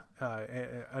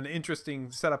an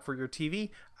interesting setup for your TV,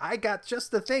 I got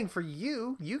just the thing for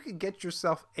you. You can get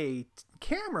yourself a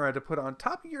camera to put on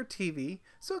top of your TV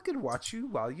so it can watch you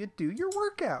while you do your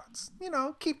workouts.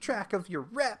 Keep track of your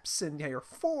reps and your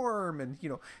form and,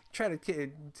 try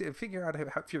to figure out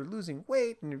if you're losing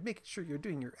weight and you're making sure you're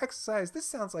doing your exercise. This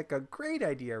sounds like a great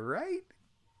idea, right?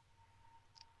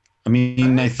 I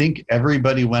mean, I think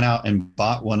everybody went out and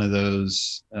bought one of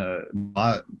those,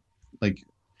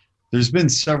 there's been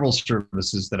several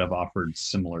services that have offered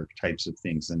similar types of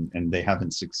things and they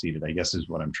haven't succeeded, I guess is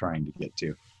what I'm trying to get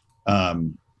to. I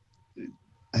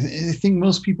think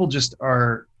most people just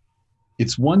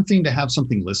it's one thing to have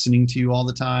something listening to you all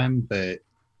the time, but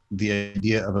the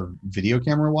idea of a video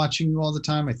camera watching you all the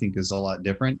time, I think is a lot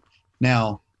different.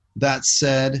 Now, that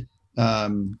said,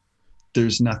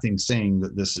 there's nothing saying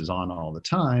that this is on all the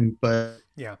time, but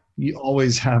yeah, you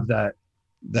always have that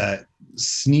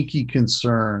sneaky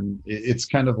concern. It's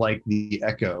kind of like the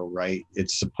Echo, right?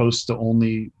 It's supposed to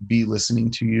only be listening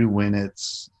to you when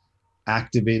it's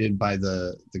activated by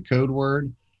the code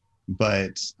word,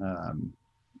 but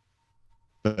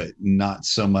not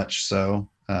so much so.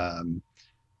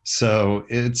 So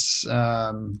it's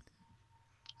I'm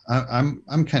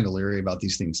kind of leery about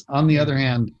these things. On the other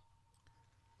hand,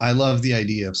 I love the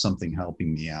idea of something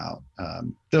helping me out.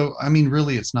 Though, I mean,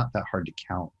 really, it's not that hard to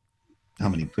count how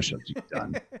many push-ups you've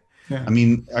done. Yeah. I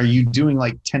mean, are you doing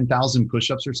like 10,000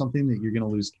 push-ups or something that you're going to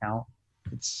lose count?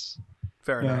 It's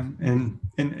fair enough. And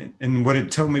would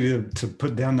it tell me to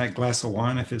put down that glass of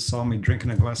wine if it saw me drinking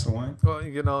a glass of wine? Well,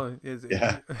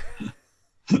 yeah.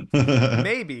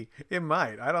 Maybe it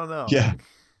might. I don't know. Yeah.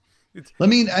 I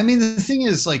mean, the thing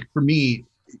is, like, for me,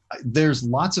 there's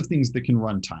lots of things that can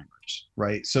run timers,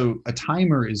 right? So a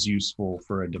timer is useful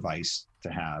for a device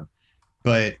to have,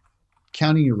 but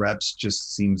counting your reps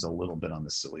just seems a little bit on the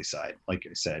silly side. Like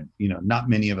I said, not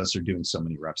many of us are doing so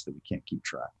many reps that we can't keep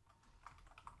track.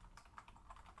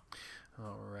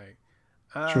 All right.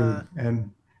 True,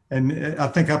 and I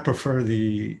think I prefer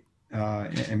the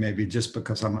and maybe just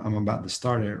because I'm about to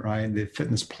start it, right? The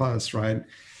Fitness Plus, right?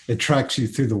 It tracks you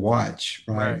through the watch,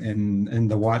 right? And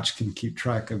the watch can keep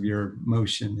track of your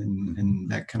motion and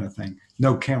that kind of thing.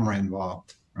 No camera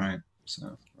involved, right?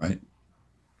 So right.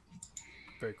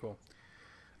 Very cool.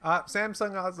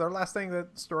 Samsung, their last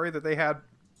story that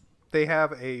they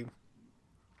have a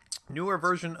newer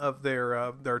version of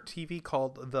their TV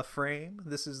called the Frame.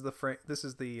 This is the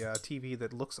TV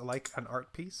that looks like an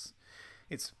art piece.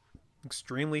 It's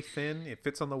extremely thin. It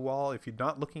fits on the wall. If you're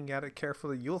not looking at it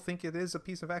carefully, you'll think it is a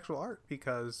piece of actual art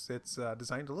because it's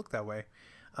designed to look that way.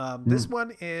 This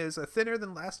one is thinner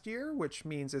than last year, which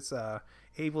means it's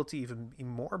able to even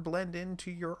more blend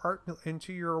into your art,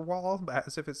 into your wall,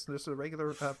 as if it's just a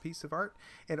regular piece of art.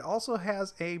 It also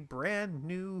has a brand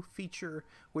new feature,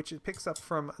 which it picks up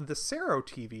from the Sero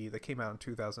TV that came out in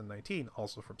 2019,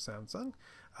 also from Samsung.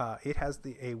 It has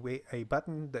a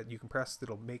button that you can press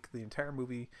that'll make the entire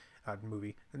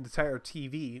the entire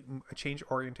TV change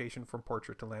orientation from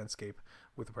portrait to landscape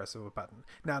with the press of a button.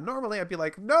 Now, normally I'd be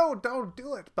like, no, don't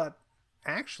do it. But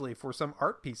actually, for some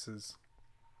art pieces,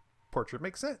 portrait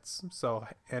makes sense. So,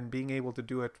 and being able to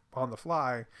do it on the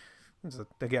fly is,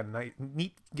 again, a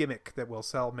neat gimmick that will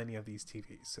sell many of these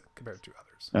TVs compared to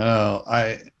others. Oh,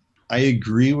 I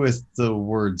agree with the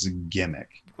words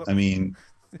gimmick. I mean,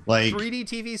 like 3D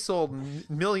TVs sold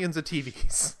millions of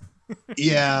TVs.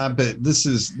 Yeah, but this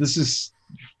is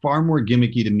far more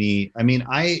gimmicky to me. I mean,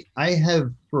 I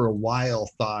have for a while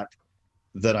thought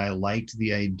that I liked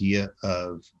the idea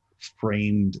of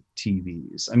framed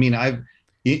TVs. I mean,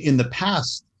 in the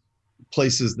past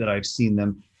places that I've seen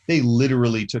them, they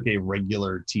literally took a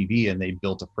regular TV and they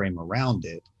built a frame around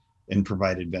it and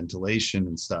provided ventilation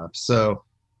and stuff. So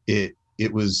it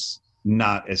was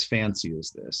not as fancy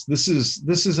as this. This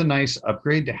is a nice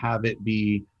upgrade to have it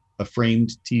be a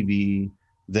framed TV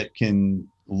that can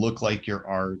look like your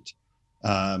art.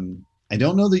 I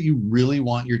don't know that you really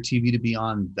want your TV to be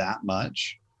on that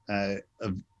much.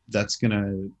 That's going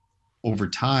to, over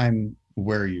time,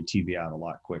 wear your TV out a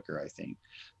lot quicker, I think.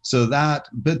 So that,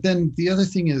 but then the other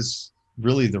thing is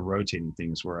really the rotating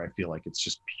things where I feel like it's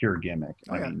just pure gimmick.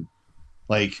 Oh, yeah. I mean,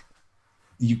 like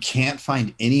you can't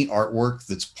find any artwork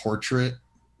that's portrait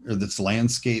or that's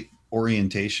landscape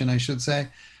orientation, I should say.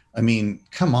 I mean,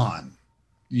 come on.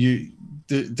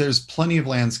 There's plenty of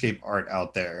landscape art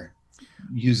out there.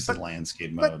 Use the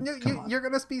landscape mode. But you're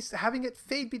going to be having it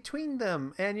fade between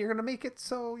them, and you're going to make it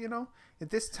so, at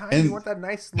this time you want that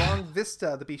nice long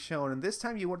vista to be shown, and this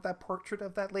time you want that portrait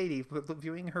of that lady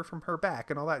viewing her from her back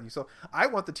and all that. So I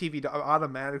want the TV to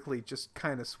automatically just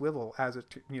kind of swivel as it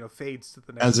fades to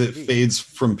the next. As it fades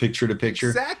from picture to picture.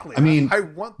 Exactly. I mean, I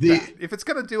want that. If it's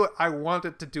going to do it, I want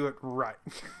it to do it right.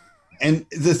 And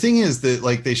the thing is that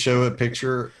like they show a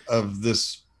picture of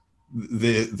this,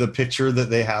 the picture that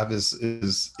they have is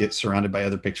it's surrounded by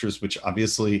other pictures, which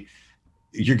obviously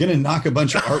you're going to knock a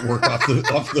bunch of artwork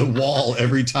off the wall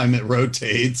every time it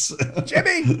rotates.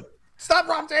 Jimmy, stop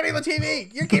rotating the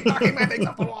TV. You keep knocking my things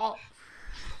off the wall.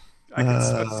 I can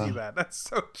so see that. That's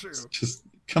so true. Just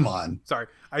come on. Sorry,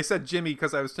 I said Jimmy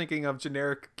because I was thinking of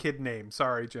generic kid name.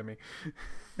 Sorry, Jimmy.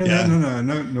 Yeah.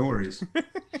 No worries.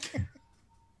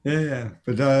 Yeah,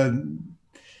 but I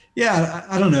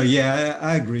don't know. Yeah,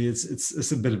 I agree.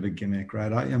 It's a bit of a gimmick,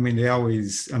 right? I mean,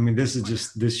 this is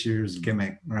just this year's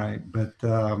gimmick, right? But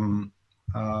I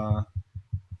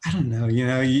don't know.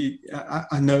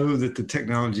 I know that the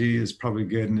technology is probably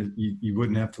good, and you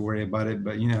wouldn't have to worry about it.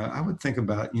 But I would think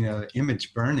about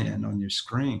image burn-in on your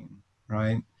screen,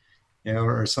 right?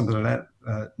 Or something of that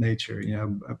nature.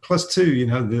 Plus two,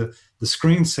 the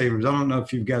screensavers. I don't know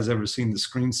if you guys ever seen the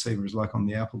screensavers like on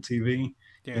the Apple TV.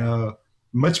 Yeah.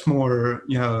 Much more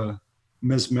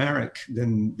mesmeric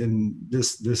than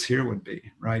this here would be,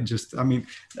 right? Just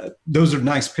those are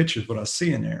nice pictures what I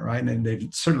see in there, right? And they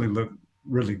certainly look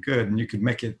really good, and you could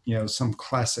make it some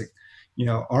classic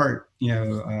art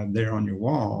there on your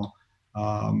wall,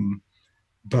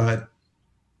 but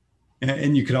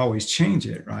and you could always change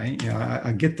it, right?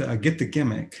 I get the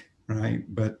gimmick, right?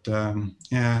 But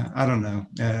I don't know.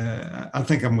 I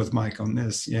think I'm with Mike on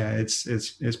this. Yeah,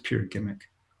 it's pure gimmick.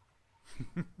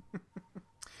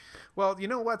 Well, you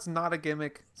know what's not a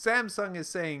gimmick? Samsung is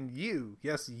saying you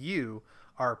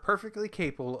are perfectly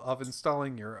capable of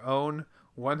installing your own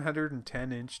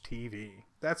 110-inch TV.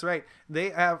 That's right.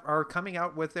 They are coming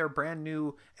out with their brand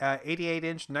new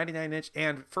 88-inch, 99-inch,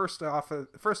 and first off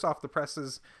the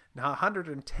presses,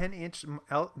 110-inch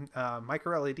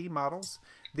micro LED models.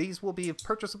 These will be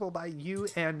purchasable by you,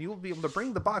 and you'll be able to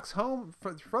bring the box home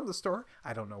from the store.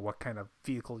 I don't know what kind of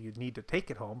vehicle you'd need to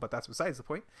take it home, but that's besides the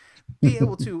point. Be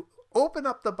able to open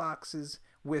up the boxes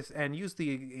and use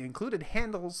the included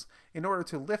handles in order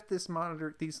to lift these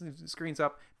screens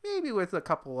up, maybe with a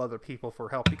couple other people for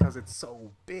help because it's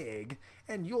so big,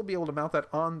 and you'll be able to mount that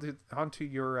onto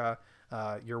your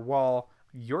wall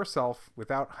yourself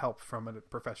without help from a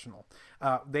professional.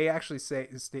 They actually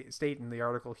state in the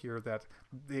article here that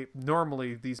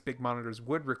normally these big monitors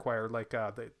would require, like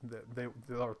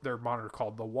their monitor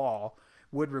called the Wall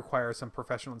would require some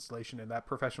professional installation, and that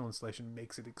professional installation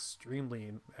makes it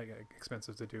extremely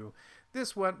expensive to do.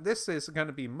 This is going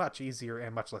to be much easier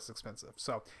and much less expensive.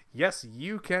 So yes,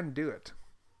 you can do it.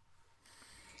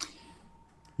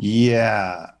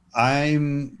 Yeah,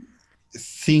 I'm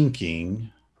thinking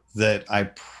that I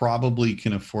probably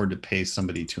can afford to pay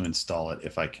somebody to install it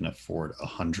if I can afford a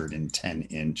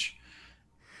 110-inch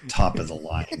top of the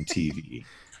line TV.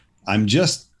 I'm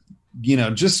just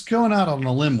going out on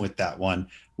a limb with that one.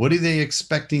 What are they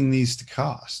expecting these to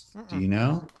cost? Do you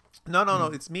know? No.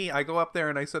 It's me. I go up there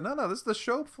and I said, no. This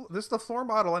is the floor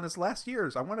model, and it's last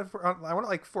year's. I want it for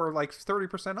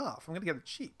 30% off. I'm gonna get it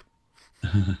cheap.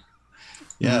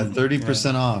 Yeah,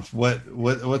 30% off.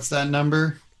 What's that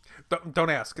number? Don't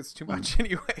ask. It's too much,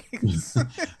 anyways.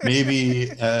 Maybe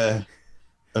a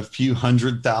few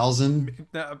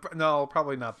 $100,000. No,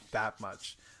 probably not that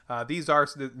much. These are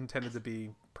intended to be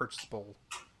purchasable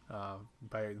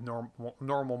by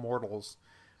normal mortals,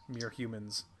 mere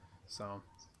humans. So,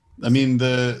 I mean,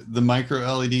 the micro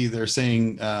LED, they're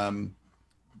saying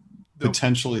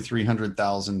potentially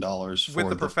 $300,000 for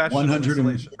the professional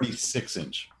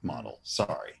 146-inch model.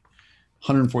 Sorry.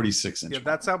 146 inch. Yeah,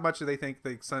 that's how much they think the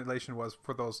installation was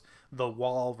for the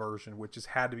Wall version, which has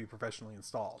had to be professionally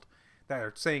installed.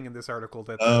 They're saying in this article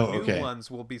that the new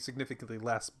ones will be significantly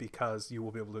less because you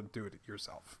will be able to do it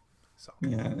yourself. So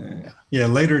yeah.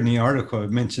 Later in the article,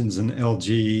 it mentions an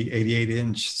LG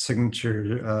 88-inch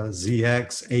signature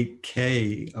ZX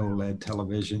 8K OLED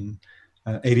television,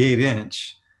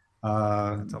 88-inch,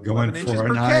 going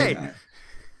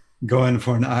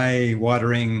for an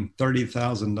eye-watering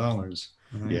 $30,000.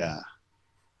 Right? Yeah,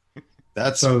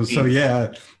 that's so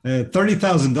yeah,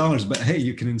 $30,000. But hey,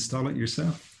 you can install it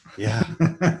yourself. Yeah.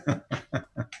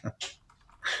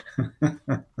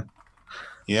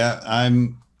 Yeah,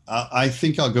 I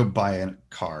think I'll go buy a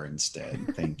car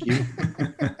instead. Thank you.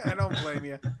 I don't blame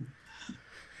you.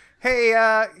 Hey,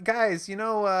 guys,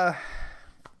 I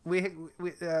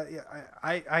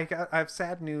have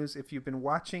sad news. If you've been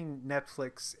watching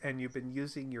Netflix and you've been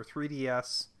using your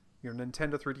 3DS, your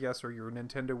Nintendo 3DS or your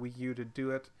Nintendo Wii U to do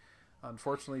it,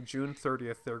 unfortunately, June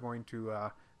 30th, they're going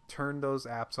to turn those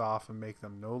apps off and make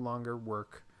them no longer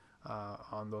work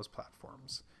on those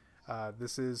platforms.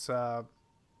 This is the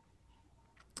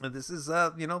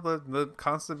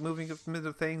constant moving of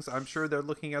things. I'm sure they're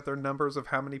looking at their numbers of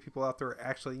how many people out there are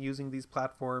actually using these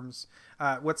platforms.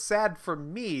 What's sad for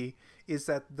me is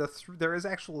that there is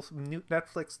actual new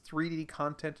Netflix 3D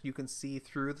content you can see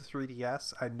through the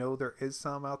 3DS. I know there is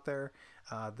some out there.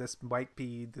 This might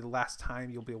be the last time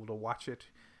you'll be able to watch it,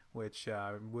 which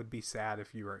would be sad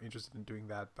if you are interested in doing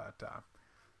that. But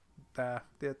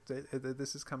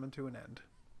this is coming to an end.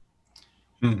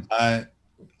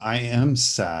 I am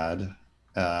sad.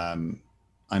 I'm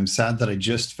sad that I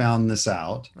just found this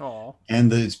out. Aww.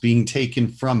 And that it's being taken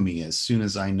from me as soon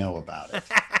as I know about it.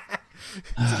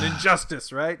 It's an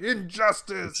injustice, right?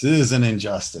 Injustice. This is an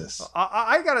injustice.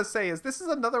 I gotta say, this is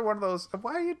another one of those.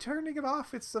 Why are you turning it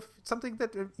off? It's something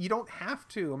that you don't have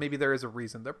to. Or maybe there is a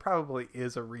reason. There probably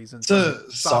is a reason. It's a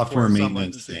software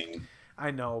maintenance thing.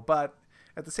 I know, but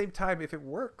at the same time, if it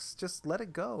works, just let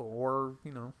it go. Or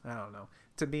I don't know.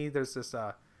 To me, there's just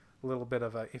a little bit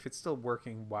of if it's still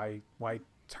working, why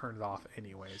turn it off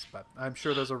anyways? But I'm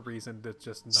sure there's a reason to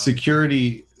just not.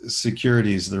 Security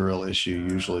is the real issue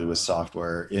usually with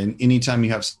software. And anytime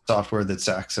you have software that's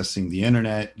accessing the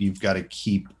internet, you've got to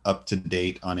keep up to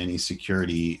date on any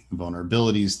security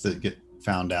vulnerabilities that get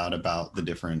found out about the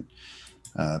different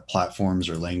platforms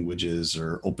or languages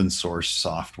or open source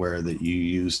software that you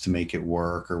use to make it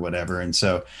work or whatever. And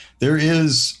so there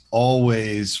is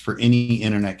always, for any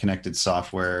internet connected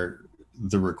software,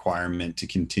 the requirement to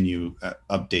continue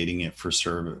updating it for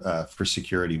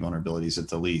security vulnerabilities at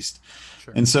the least.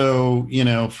 Sure. And so,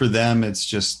 for them, it's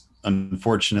just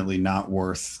unfortunately not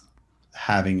worth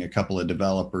having a couple of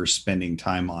developers spending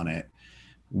time on it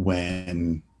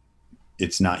when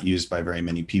it's not used by very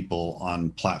many people on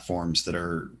platforms that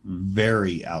are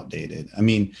very outdated. I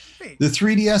mean, the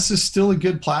 3DS is still a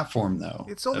good platform, though.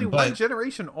 It's only one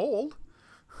generation old.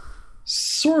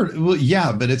 Sort of, well,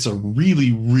 yeah, but it's a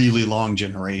really, really long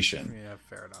generation. Yeah,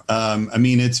 fair enough. I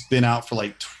mean, it's been out for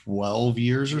like 12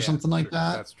 years or something like true.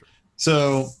 that. That's true.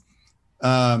 So,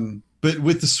 but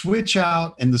with the Switch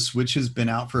out, and the Switch has been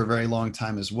out for a very long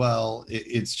time as well,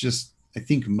 it's just, I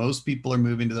think most people are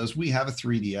moving to those. We have a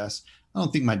 3DS. I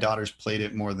don't think my daughter's played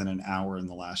it more than an hour in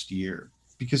the last year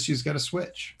because she's got a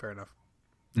Switch. Fair enough.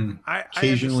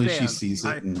 Occasionally I she sees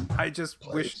it. I just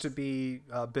wish to be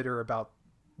bitter about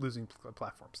losing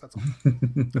platforms. That's all.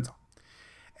 That's all.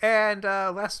 And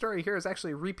last story here is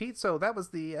actually a repeat. So that was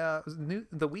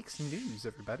the week's news,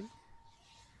 everybody.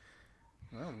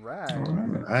 All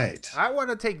right. I want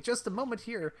to take just a moment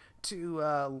here to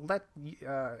let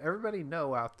everybody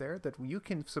know out there that you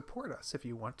can support us if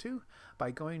you want to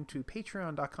by going to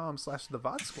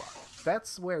patreon.com/thevodsquad.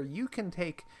 That's where you can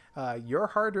take your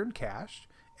hard-earned cash,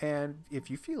 and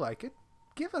if you feel like it,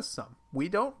 give us some. We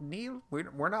don't need.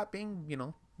 We're not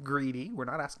being greedy. We're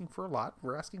not asking for a lot.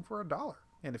 We're asking for $1.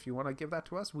 And if you want to give that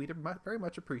to us, we'd very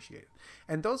much appreciate it.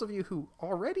 And those of you who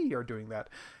already are doing that,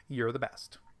 you're the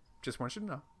best. Just want you to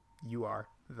know, you are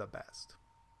the best.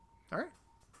 All right.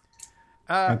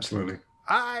 Absolutely.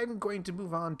 I'm going to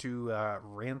move on to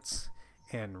rants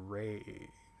and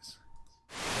raves.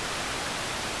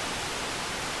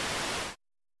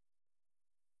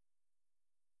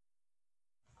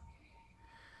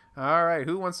 All right.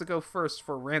 Who wants to go first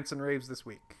for rants and raves this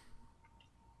week?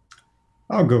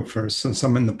 I'll go first since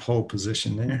I'm in the pole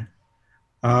position there.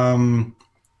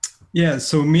 Yeah,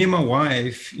 so me and my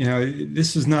wife,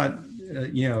 this is not,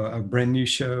 a brand new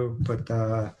show, but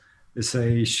it's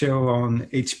a show on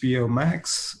HBO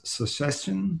Max,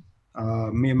 Succession.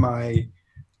 Me and my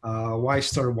wife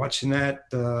started watching that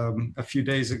a few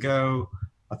days ago.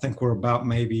 I think we're about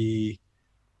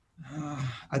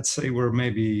I'd say we're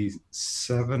maybe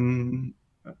 7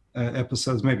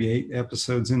 episodes, maybe 8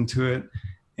 episodes into it.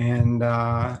 And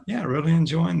really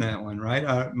enjoying that one,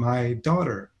 right? My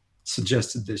daughter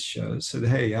suggested this show, said,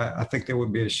 hey, I think that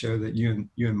would be a show that you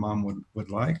and mom would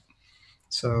like.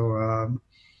 So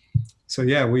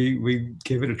we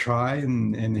gave it a try,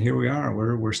 and here we are.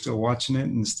 We're still watching it,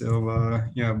 and still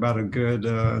about a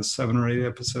good 7 or 8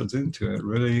 episodes into it.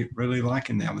 Really, really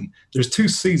liking that one. There's 2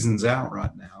 seasons out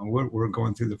right now. We're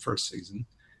going through the first season,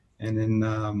 and then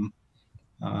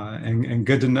and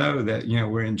good to know that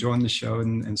we're enjoying the show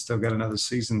and still got another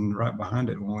season right behind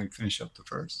it when we finish up the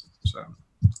first. So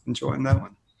enjoying that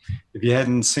one. If you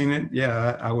hadn't seen it,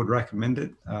 I would recommend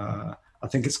it. I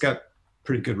think it's got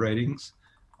pretty good ratings.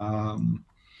 Some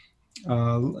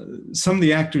of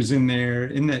the actors in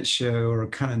that show are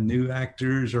kind of new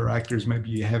actors, or actors maybe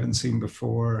you haven't seen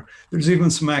before. There's even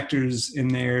some actors in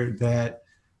there that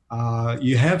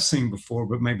you have seen before,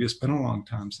 but maybe it's been a long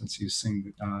time since you've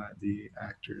seen the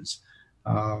actors.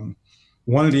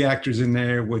 One of the actors in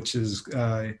there, which is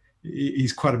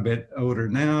he's quite a bit older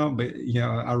now, but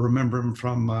I remember him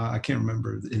from I can't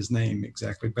remember his name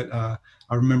exactly, but I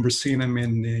remember seeing him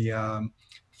in the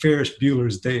Ferris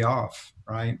Bueller's Day Off.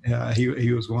 Right,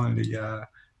 he was one of the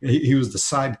he was the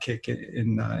sidekick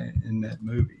in that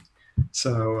movie.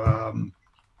 So.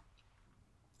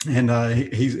 And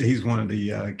he's one of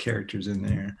the characters in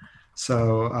there.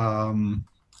 So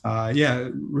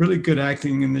really good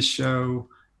acting in this show.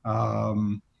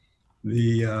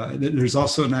 There's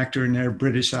also an actor in there,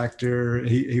 British actor.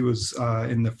 He was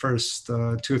in the first 2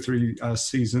 or 3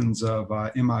 seasons of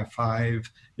MI5.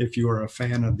 If you are a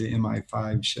fan of the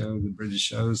MI5 show, the British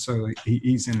show, so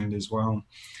he's in it as well.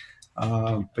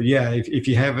 But if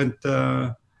you haven't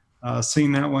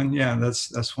seen that one,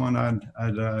 that's one I'd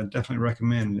definitely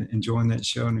recommend. Enjoying that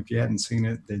show, and if you hadn't seen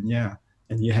it, then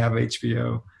and you have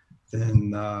HBO,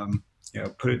 then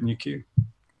put it in your queue.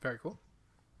 Very cool.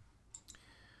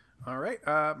 All right,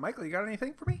 Michael, you got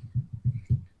anything for me?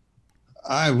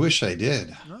 I wish I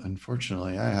did. No.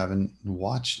 Unfortunately, I haven't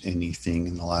watched anything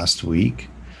in the last week.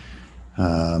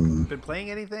 Been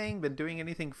playing anything? Been doing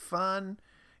anything fun?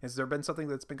 Has there been something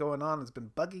that's been going on that's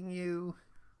been bugging you?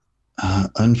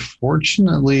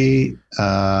 Unfortunately,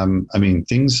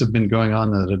 things have been going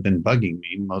on that have been bugging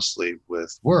me, mostly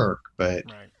with work, but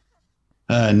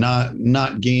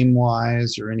not game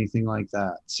wise or anything like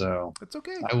that. So it's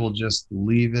okay. I will just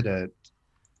leave it at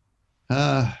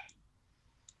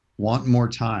want more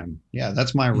time. Yeah,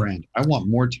 that's my rant. I want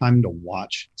more time to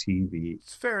watch TV.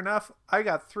 It's fair enough. I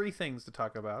got 3 things to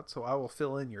talk about, so I will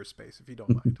fill in your space if you don't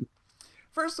mind.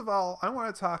 First of all, I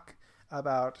want to talk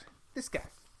about this guy.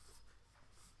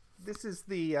 This is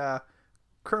the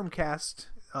Chromecast,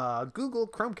 Google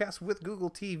Chromecast with Google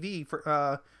TV,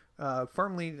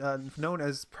 formerly known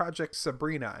as Project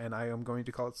Sabrina, and I am going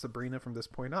to call it Sabrina from this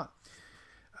point on.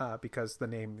 because the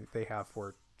name they have for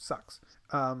it sucks.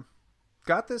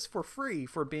 Got this for free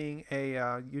for being a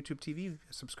YouTube TV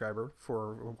subscriber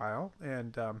for a while,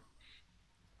 and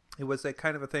it was a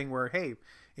kind of a thing where, hey,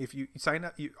 if you sign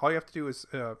up, all you have to do is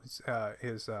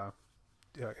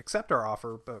accept our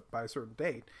offer, but by a certain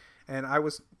date. And I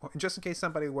was, just in case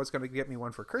somebody was going to get me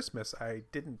one for Christmas, I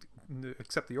didn't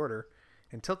accept the order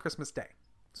until Christmas Day.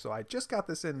 So I just got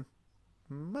this in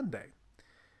Monday.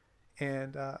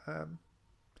 And,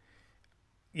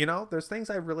 there's things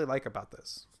I really like about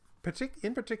this.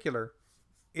 In particular,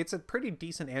 it's a pretty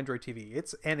decent Android TV.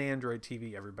 It's an Android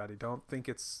TV, everybody. Don't think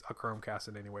it's a Chromecast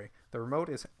in any way. The remote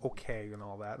is okay and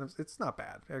all that. It's not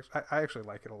bad. I actually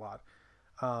like it a lot.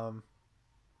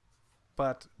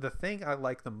 But the thing I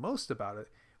like the most about it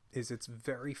is it's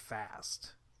very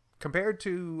fast. Compared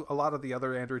to a lot of the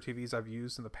other Android TVs I've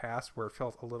used in the past where it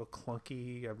felt a little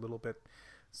clunky, a little bit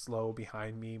slow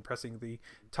behind me. Pressing the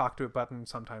talk to it button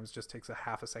sometimes just takes a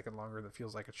half a second longer than it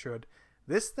feels like it should.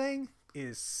 This thing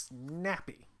is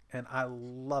snappy, and I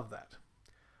love that.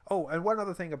 Oh, and one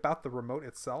other thing about the remote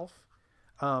itself.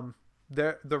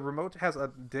 The remote has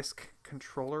a disc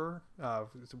controller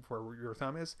where your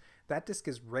thumb is. That disc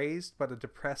is raised but a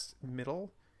depressed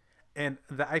middle. And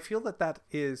I feel that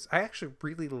is... I actually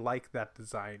really like that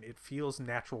design. It feels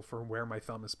natural for where my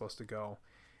thumb is supposed to go.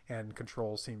 And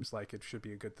control seems like it should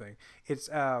be a good thing. It's...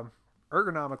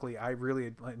 ergonomically, I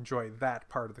really enjoy that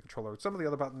part of the controller. Some of the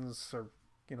other buttons are...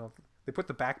 they put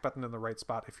the back button in the right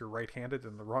spot if you're right-handed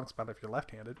and the wrong spot if you're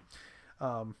left-handed.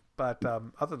 But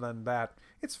other than that,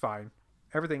 it's fine.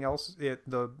 Everything else, the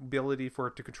ability for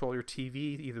it to control your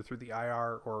TV either through the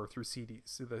IR or through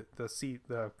CDs,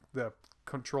 the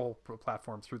control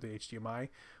platform through the HDMI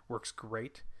works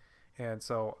great. And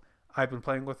so I've been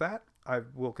playing with that. I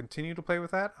will continue to play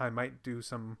with that. I might do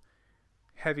some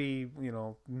heavy,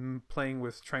 playing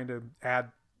with trying to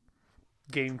add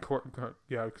game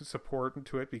support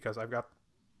to it because I've got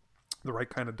the right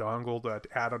kind of dongle to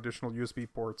add additional USB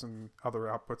ports and other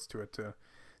outputs to it to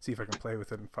see if I can play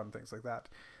with it and fun things like that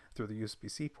through the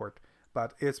USB-C port.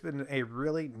 But it's been a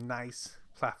really nice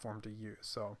platform to use.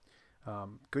 So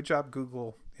good job,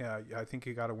 Google. I think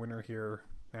you got a winner here.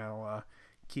 Now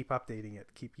keep updating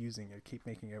it, keep using it, keep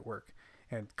making it work,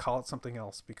 and call it something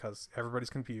else because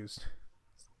everybody's confused.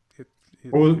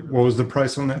 What was the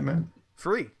price on that, man?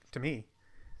 Free to me.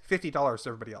 $50 to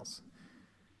everybody else.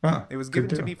 It was given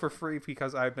to me for free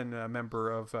because I've been a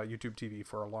member of YouTube TV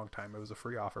for a long time. It was a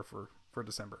free offer for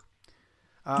December.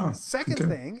 Second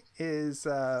thing is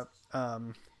there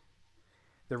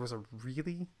was a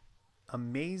really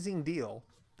amazing deal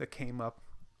that came up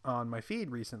on my feed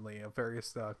recently of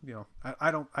various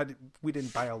we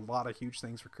didn't buy a lot of huge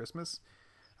things for Christmas.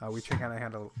 We kind of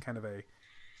had a kind of a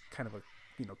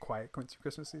quiet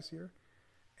Christmas this year,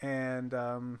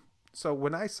 and so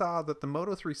when I saw that the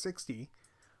Moto 360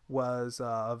 was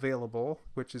available,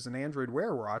 which is an Android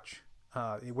Wear watch,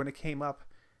 when it came up,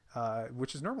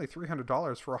 which is normally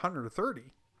 $300 for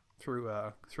 $130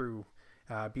 through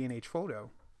B&H Photo,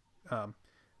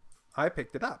 I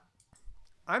picked it up.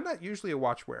 I'm not usually a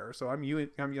watch wearer, so I'm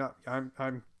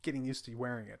getting used to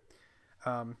wearing it.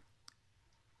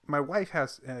 My wife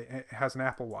has an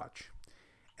Apple Watch,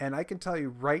 and I can tell you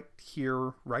right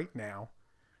here, right now,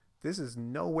 this is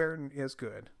nowhere as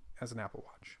good as an Apple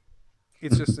Watch.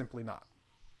 It's just simply not.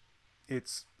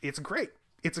 It's great.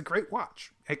 It's a great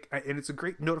watch, and it's a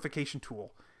great notification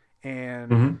tool,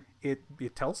 and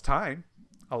it tells time.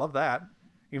 I love that.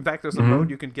 In fact, there's a mode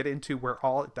you can get into where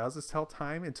all it does is tell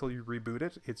time until you reboot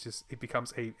it. It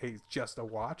becomes just a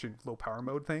watch and low power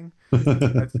mode thing.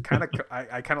 I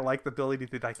kind of like the ability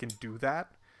that I can do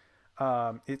that.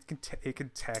 It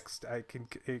can text. I can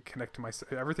connect to my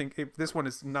everything. This one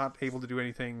is not able to do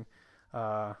anything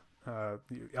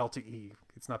LTE.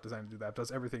 It's not designed to do that. It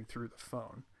does everything through the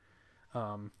phone.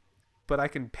 But I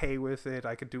can pay with it.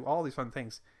 I can do all these fun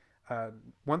things.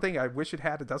 One thing I wish it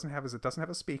doesn't have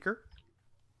a speaker.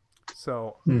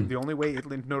 So the only way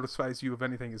it notifies you of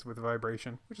anything is with a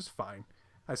vibration, which is fine,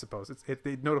 I suppose.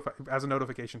 They notify as a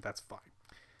notification. That's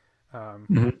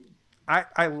fine.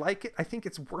 I like it. I think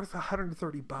it's worth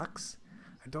 $130.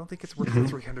 I don't think it's worth the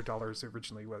 $300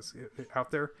 originally was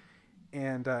out there.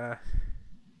 And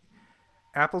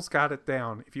Apple's got it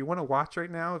down. If you want a watch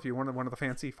right now, if you want one of the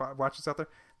fancy watches out there,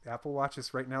 the Apple Watch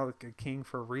is right now king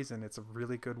for a reason. It's a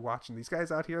really good watch, and these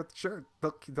guys out here, sure,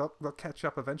 they'll catch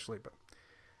up eventually, but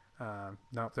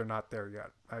no, they're not there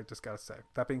yet. I just gotta say.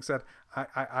 That being said,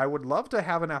 I would love to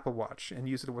have an Apple Watch and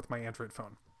use it with my Android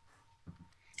phone.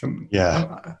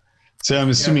 Yeah. So I'm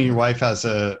assuming your wife has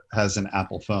an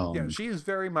Apple phone. Yeah, she is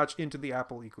very much into the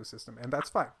Apple ecosystem, and that's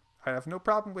fine. I have no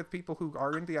problem with people who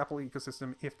are in the Apple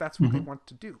ecosystem if that's what they want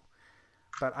to do.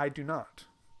 But I do not,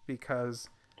 because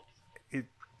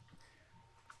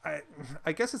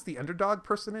I guess it's the underdog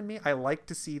person in me. I like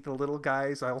to see the little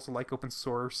guys. I also like open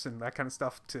source and that kind of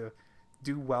stuff to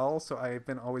do well. So I've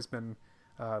always been,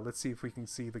 let's see if we can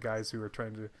see the guys who are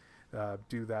trying to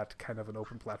do that kind of an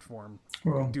open platform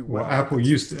do well. Apple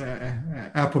used to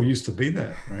be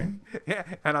that, right? Yeah,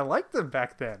 and I liked them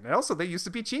back then. And also, they used to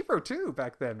be cheaper too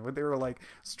back then, when they were like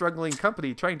struggling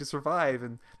company trying to survive,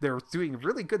 and they were doing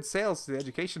really good sales to the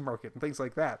education market and things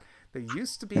like that. They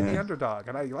used to be the underdog,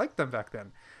 and I liked them back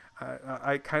then.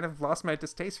 I kind of lost my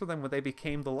distaste for them when they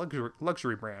became the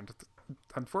luxury brand.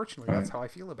 Unfortunately, that's how I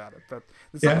feel about it. But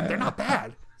they're not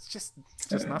bad. It's just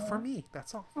not for me.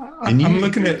 That's all. I'm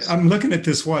looking at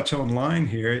this watch online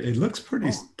here. It looks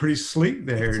pretty sleek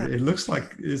there. It looks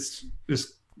like it's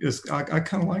I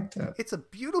kind of like that. It's a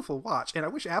beautiful watch, and I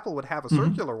wish Apple would have a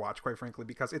circular watch, quite frankly,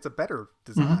 because it's a better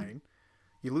design.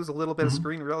 You lose a little bit of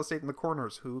screen real estate in the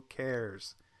corners. Who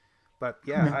cares? But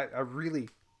yeah, I really.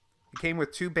 It came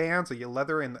with 2 bands, a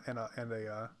leather and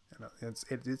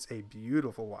it's a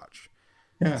beautiful watch.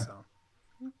 Yeah. So.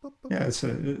 Yeah,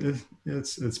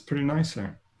 it's pretty nice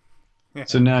there. Yeah.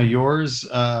 So now yours,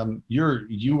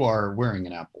 you are wearing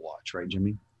an Apple Watch, right,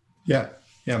 Jimmy? Yeah,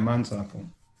 mine's Apple.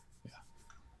 Yeah.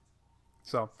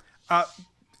 So,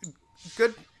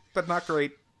 good but not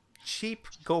great. Cheap,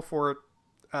 go for it.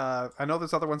 I know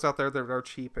there's other ones out there that are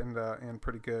cheap and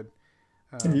pretty good.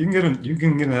 You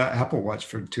can get an Apple Watch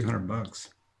for $200.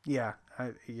 Yeah,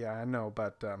 I know,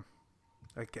 but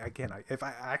again,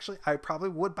 I probably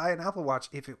would buy an Apple Watch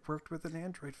if it worked with an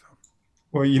Android phone.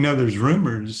 Well, there's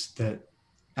rumors that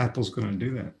Apple's going to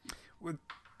do that.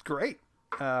 Great.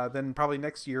 Then probably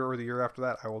next year or the year after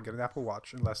that, I will get an Apple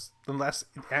Watch, unless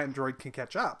Android can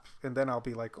catch up, and then I'll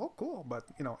be like, oh, cool. But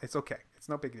it's okay. It's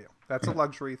no big deal. That's a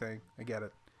luxury thing. I get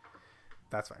it.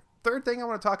 That's fine. Third thing I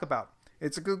want to talk about.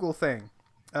 It's a Google thing.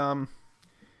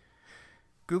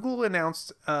 Google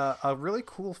announced a really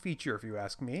cool feature, if you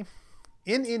ask me.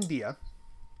 In India,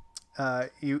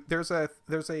 there's a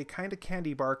kind of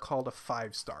candy bar called a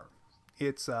 5-star.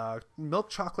 It's milk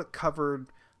chocolate covered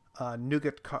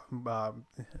nougat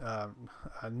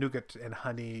and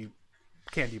honey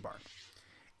candy bar.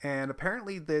 And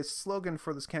apparently, the slogan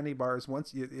for this candy bar is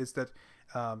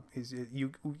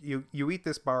you eat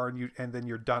this bar and then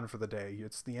you're done for the day.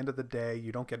 It's the end of the day.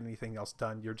 You don't get anything else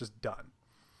done. You're just done.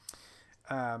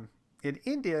 In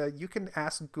India, you can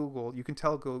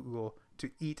tell Google to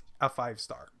eat a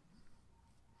 5-star.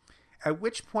 At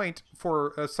which point,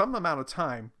 for some amount of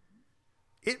time,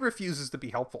 it refuses to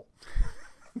be helpful.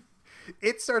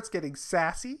 It starts getting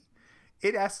sassy.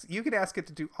 You can ask it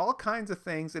to do all kinds of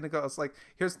things, and it goes like,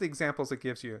 here's the examples it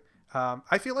gives you.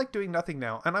 I feel like doing nothing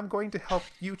now, and I'm going to help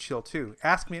you chill too.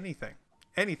 Ask me anything.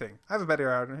 I have a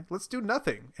better idea. Let's do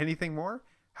nothing. Anything more?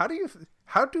 How do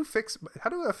I fix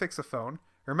a phone?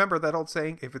 Remember that old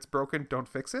saying, if it's broken, don't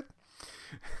fix it?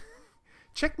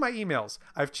 Check my emails.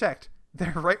 I've checked.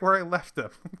 They're right where I left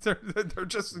them. They're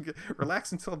just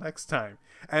relax until next time.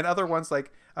 And other ones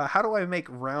like, how do I make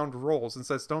round rolls? And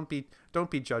says, don't be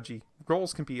judgy.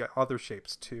 Rolls can be other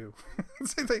shapes too.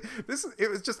 It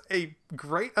was just a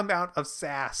great amount of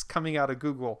sass coming out of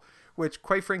Google, which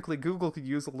quite frankly, Google could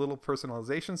use a little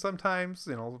personalization sometimes.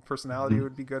 Personality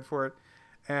would be good for it.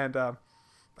 And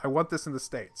I want this in the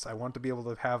States. I want to be able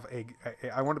to have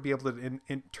I want to be able to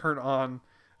turn on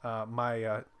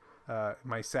my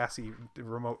sassy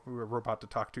remote robot to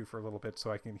talk to for a little bit,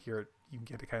 so I can hear it. You can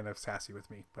get it kind of sassy with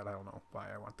me, but I don't know why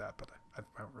I want that. But I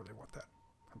don't really want that.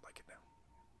 I like it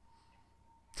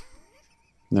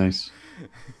now. Nice.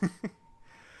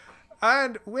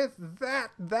 And with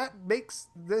that makes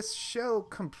this show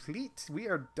complete. We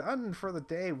are done for the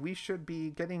day. We should be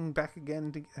getting back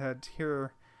again to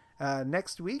here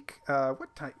next week.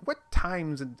 What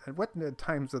times of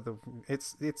the?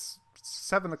 It's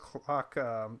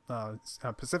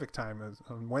 7:00 Pacific time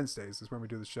on Wednesdays is when we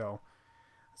do the show.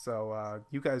 So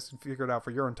you guys figure it out for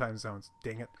your own time zones.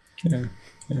 Dang it. Yeah.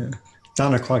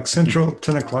 9 o'clock Central,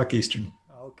 10 o'clock Eastern.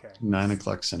 Okay. 9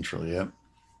 o'clock Central. Yep.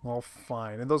 Well,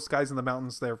 fine. And those guys in the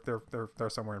mountains, they're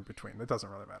somewhere in between. It doesn't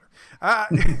really matter.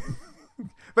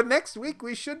 But next week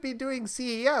we should be doing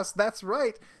CES. That's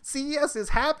right. CES is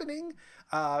happening.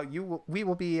 We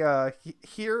will be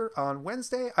here on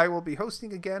Wednesday. I will be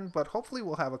hosting again, but hopefully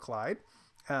we'll have a Clyde.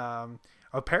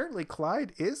 Apparently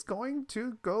Clyde is going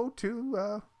to go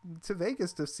to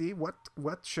Vegas to see what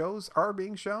shows are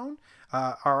being shown.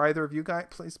 Are either of you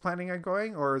guys planning on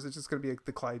going, or is it just going to be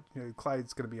the Clyde?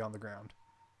 Clyde's going to be on the ground.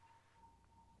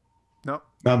 No,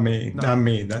 not me. Not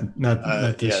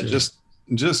this year.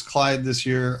 just Clyde this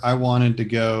year. I wanted to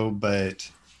go, but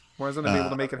wasn't able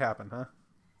to make it happen, huh?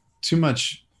 Too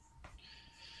much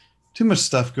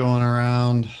stuff going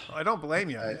around. I don't blame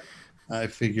you. I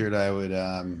figured I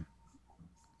would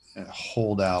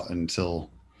hold out until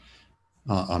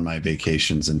on my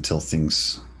vacations until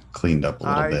things cleaned up a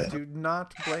little bit. I do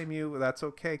not blame you. That's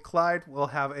okay. Clyde will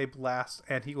have a blast,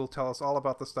 and he will tell us all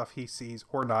about the stuff he sees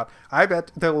or not. I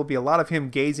bet there will be a lot of him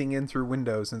gazing in through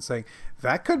windows and saying,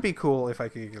 that could be cool if I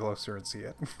could get closer and see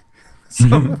it.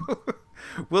 So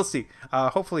we'll see.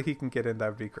 Hopefully he can get in. That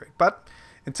would be great. But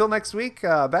until next week,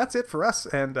 that's it for us.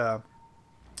 And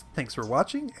thanks for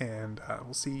watching, and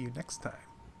we'll see you next time.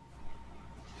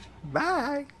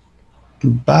 Bye.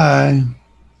 Bye.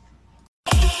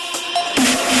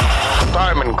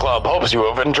 Diamond Club hopes you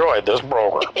have enjoyed this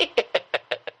program.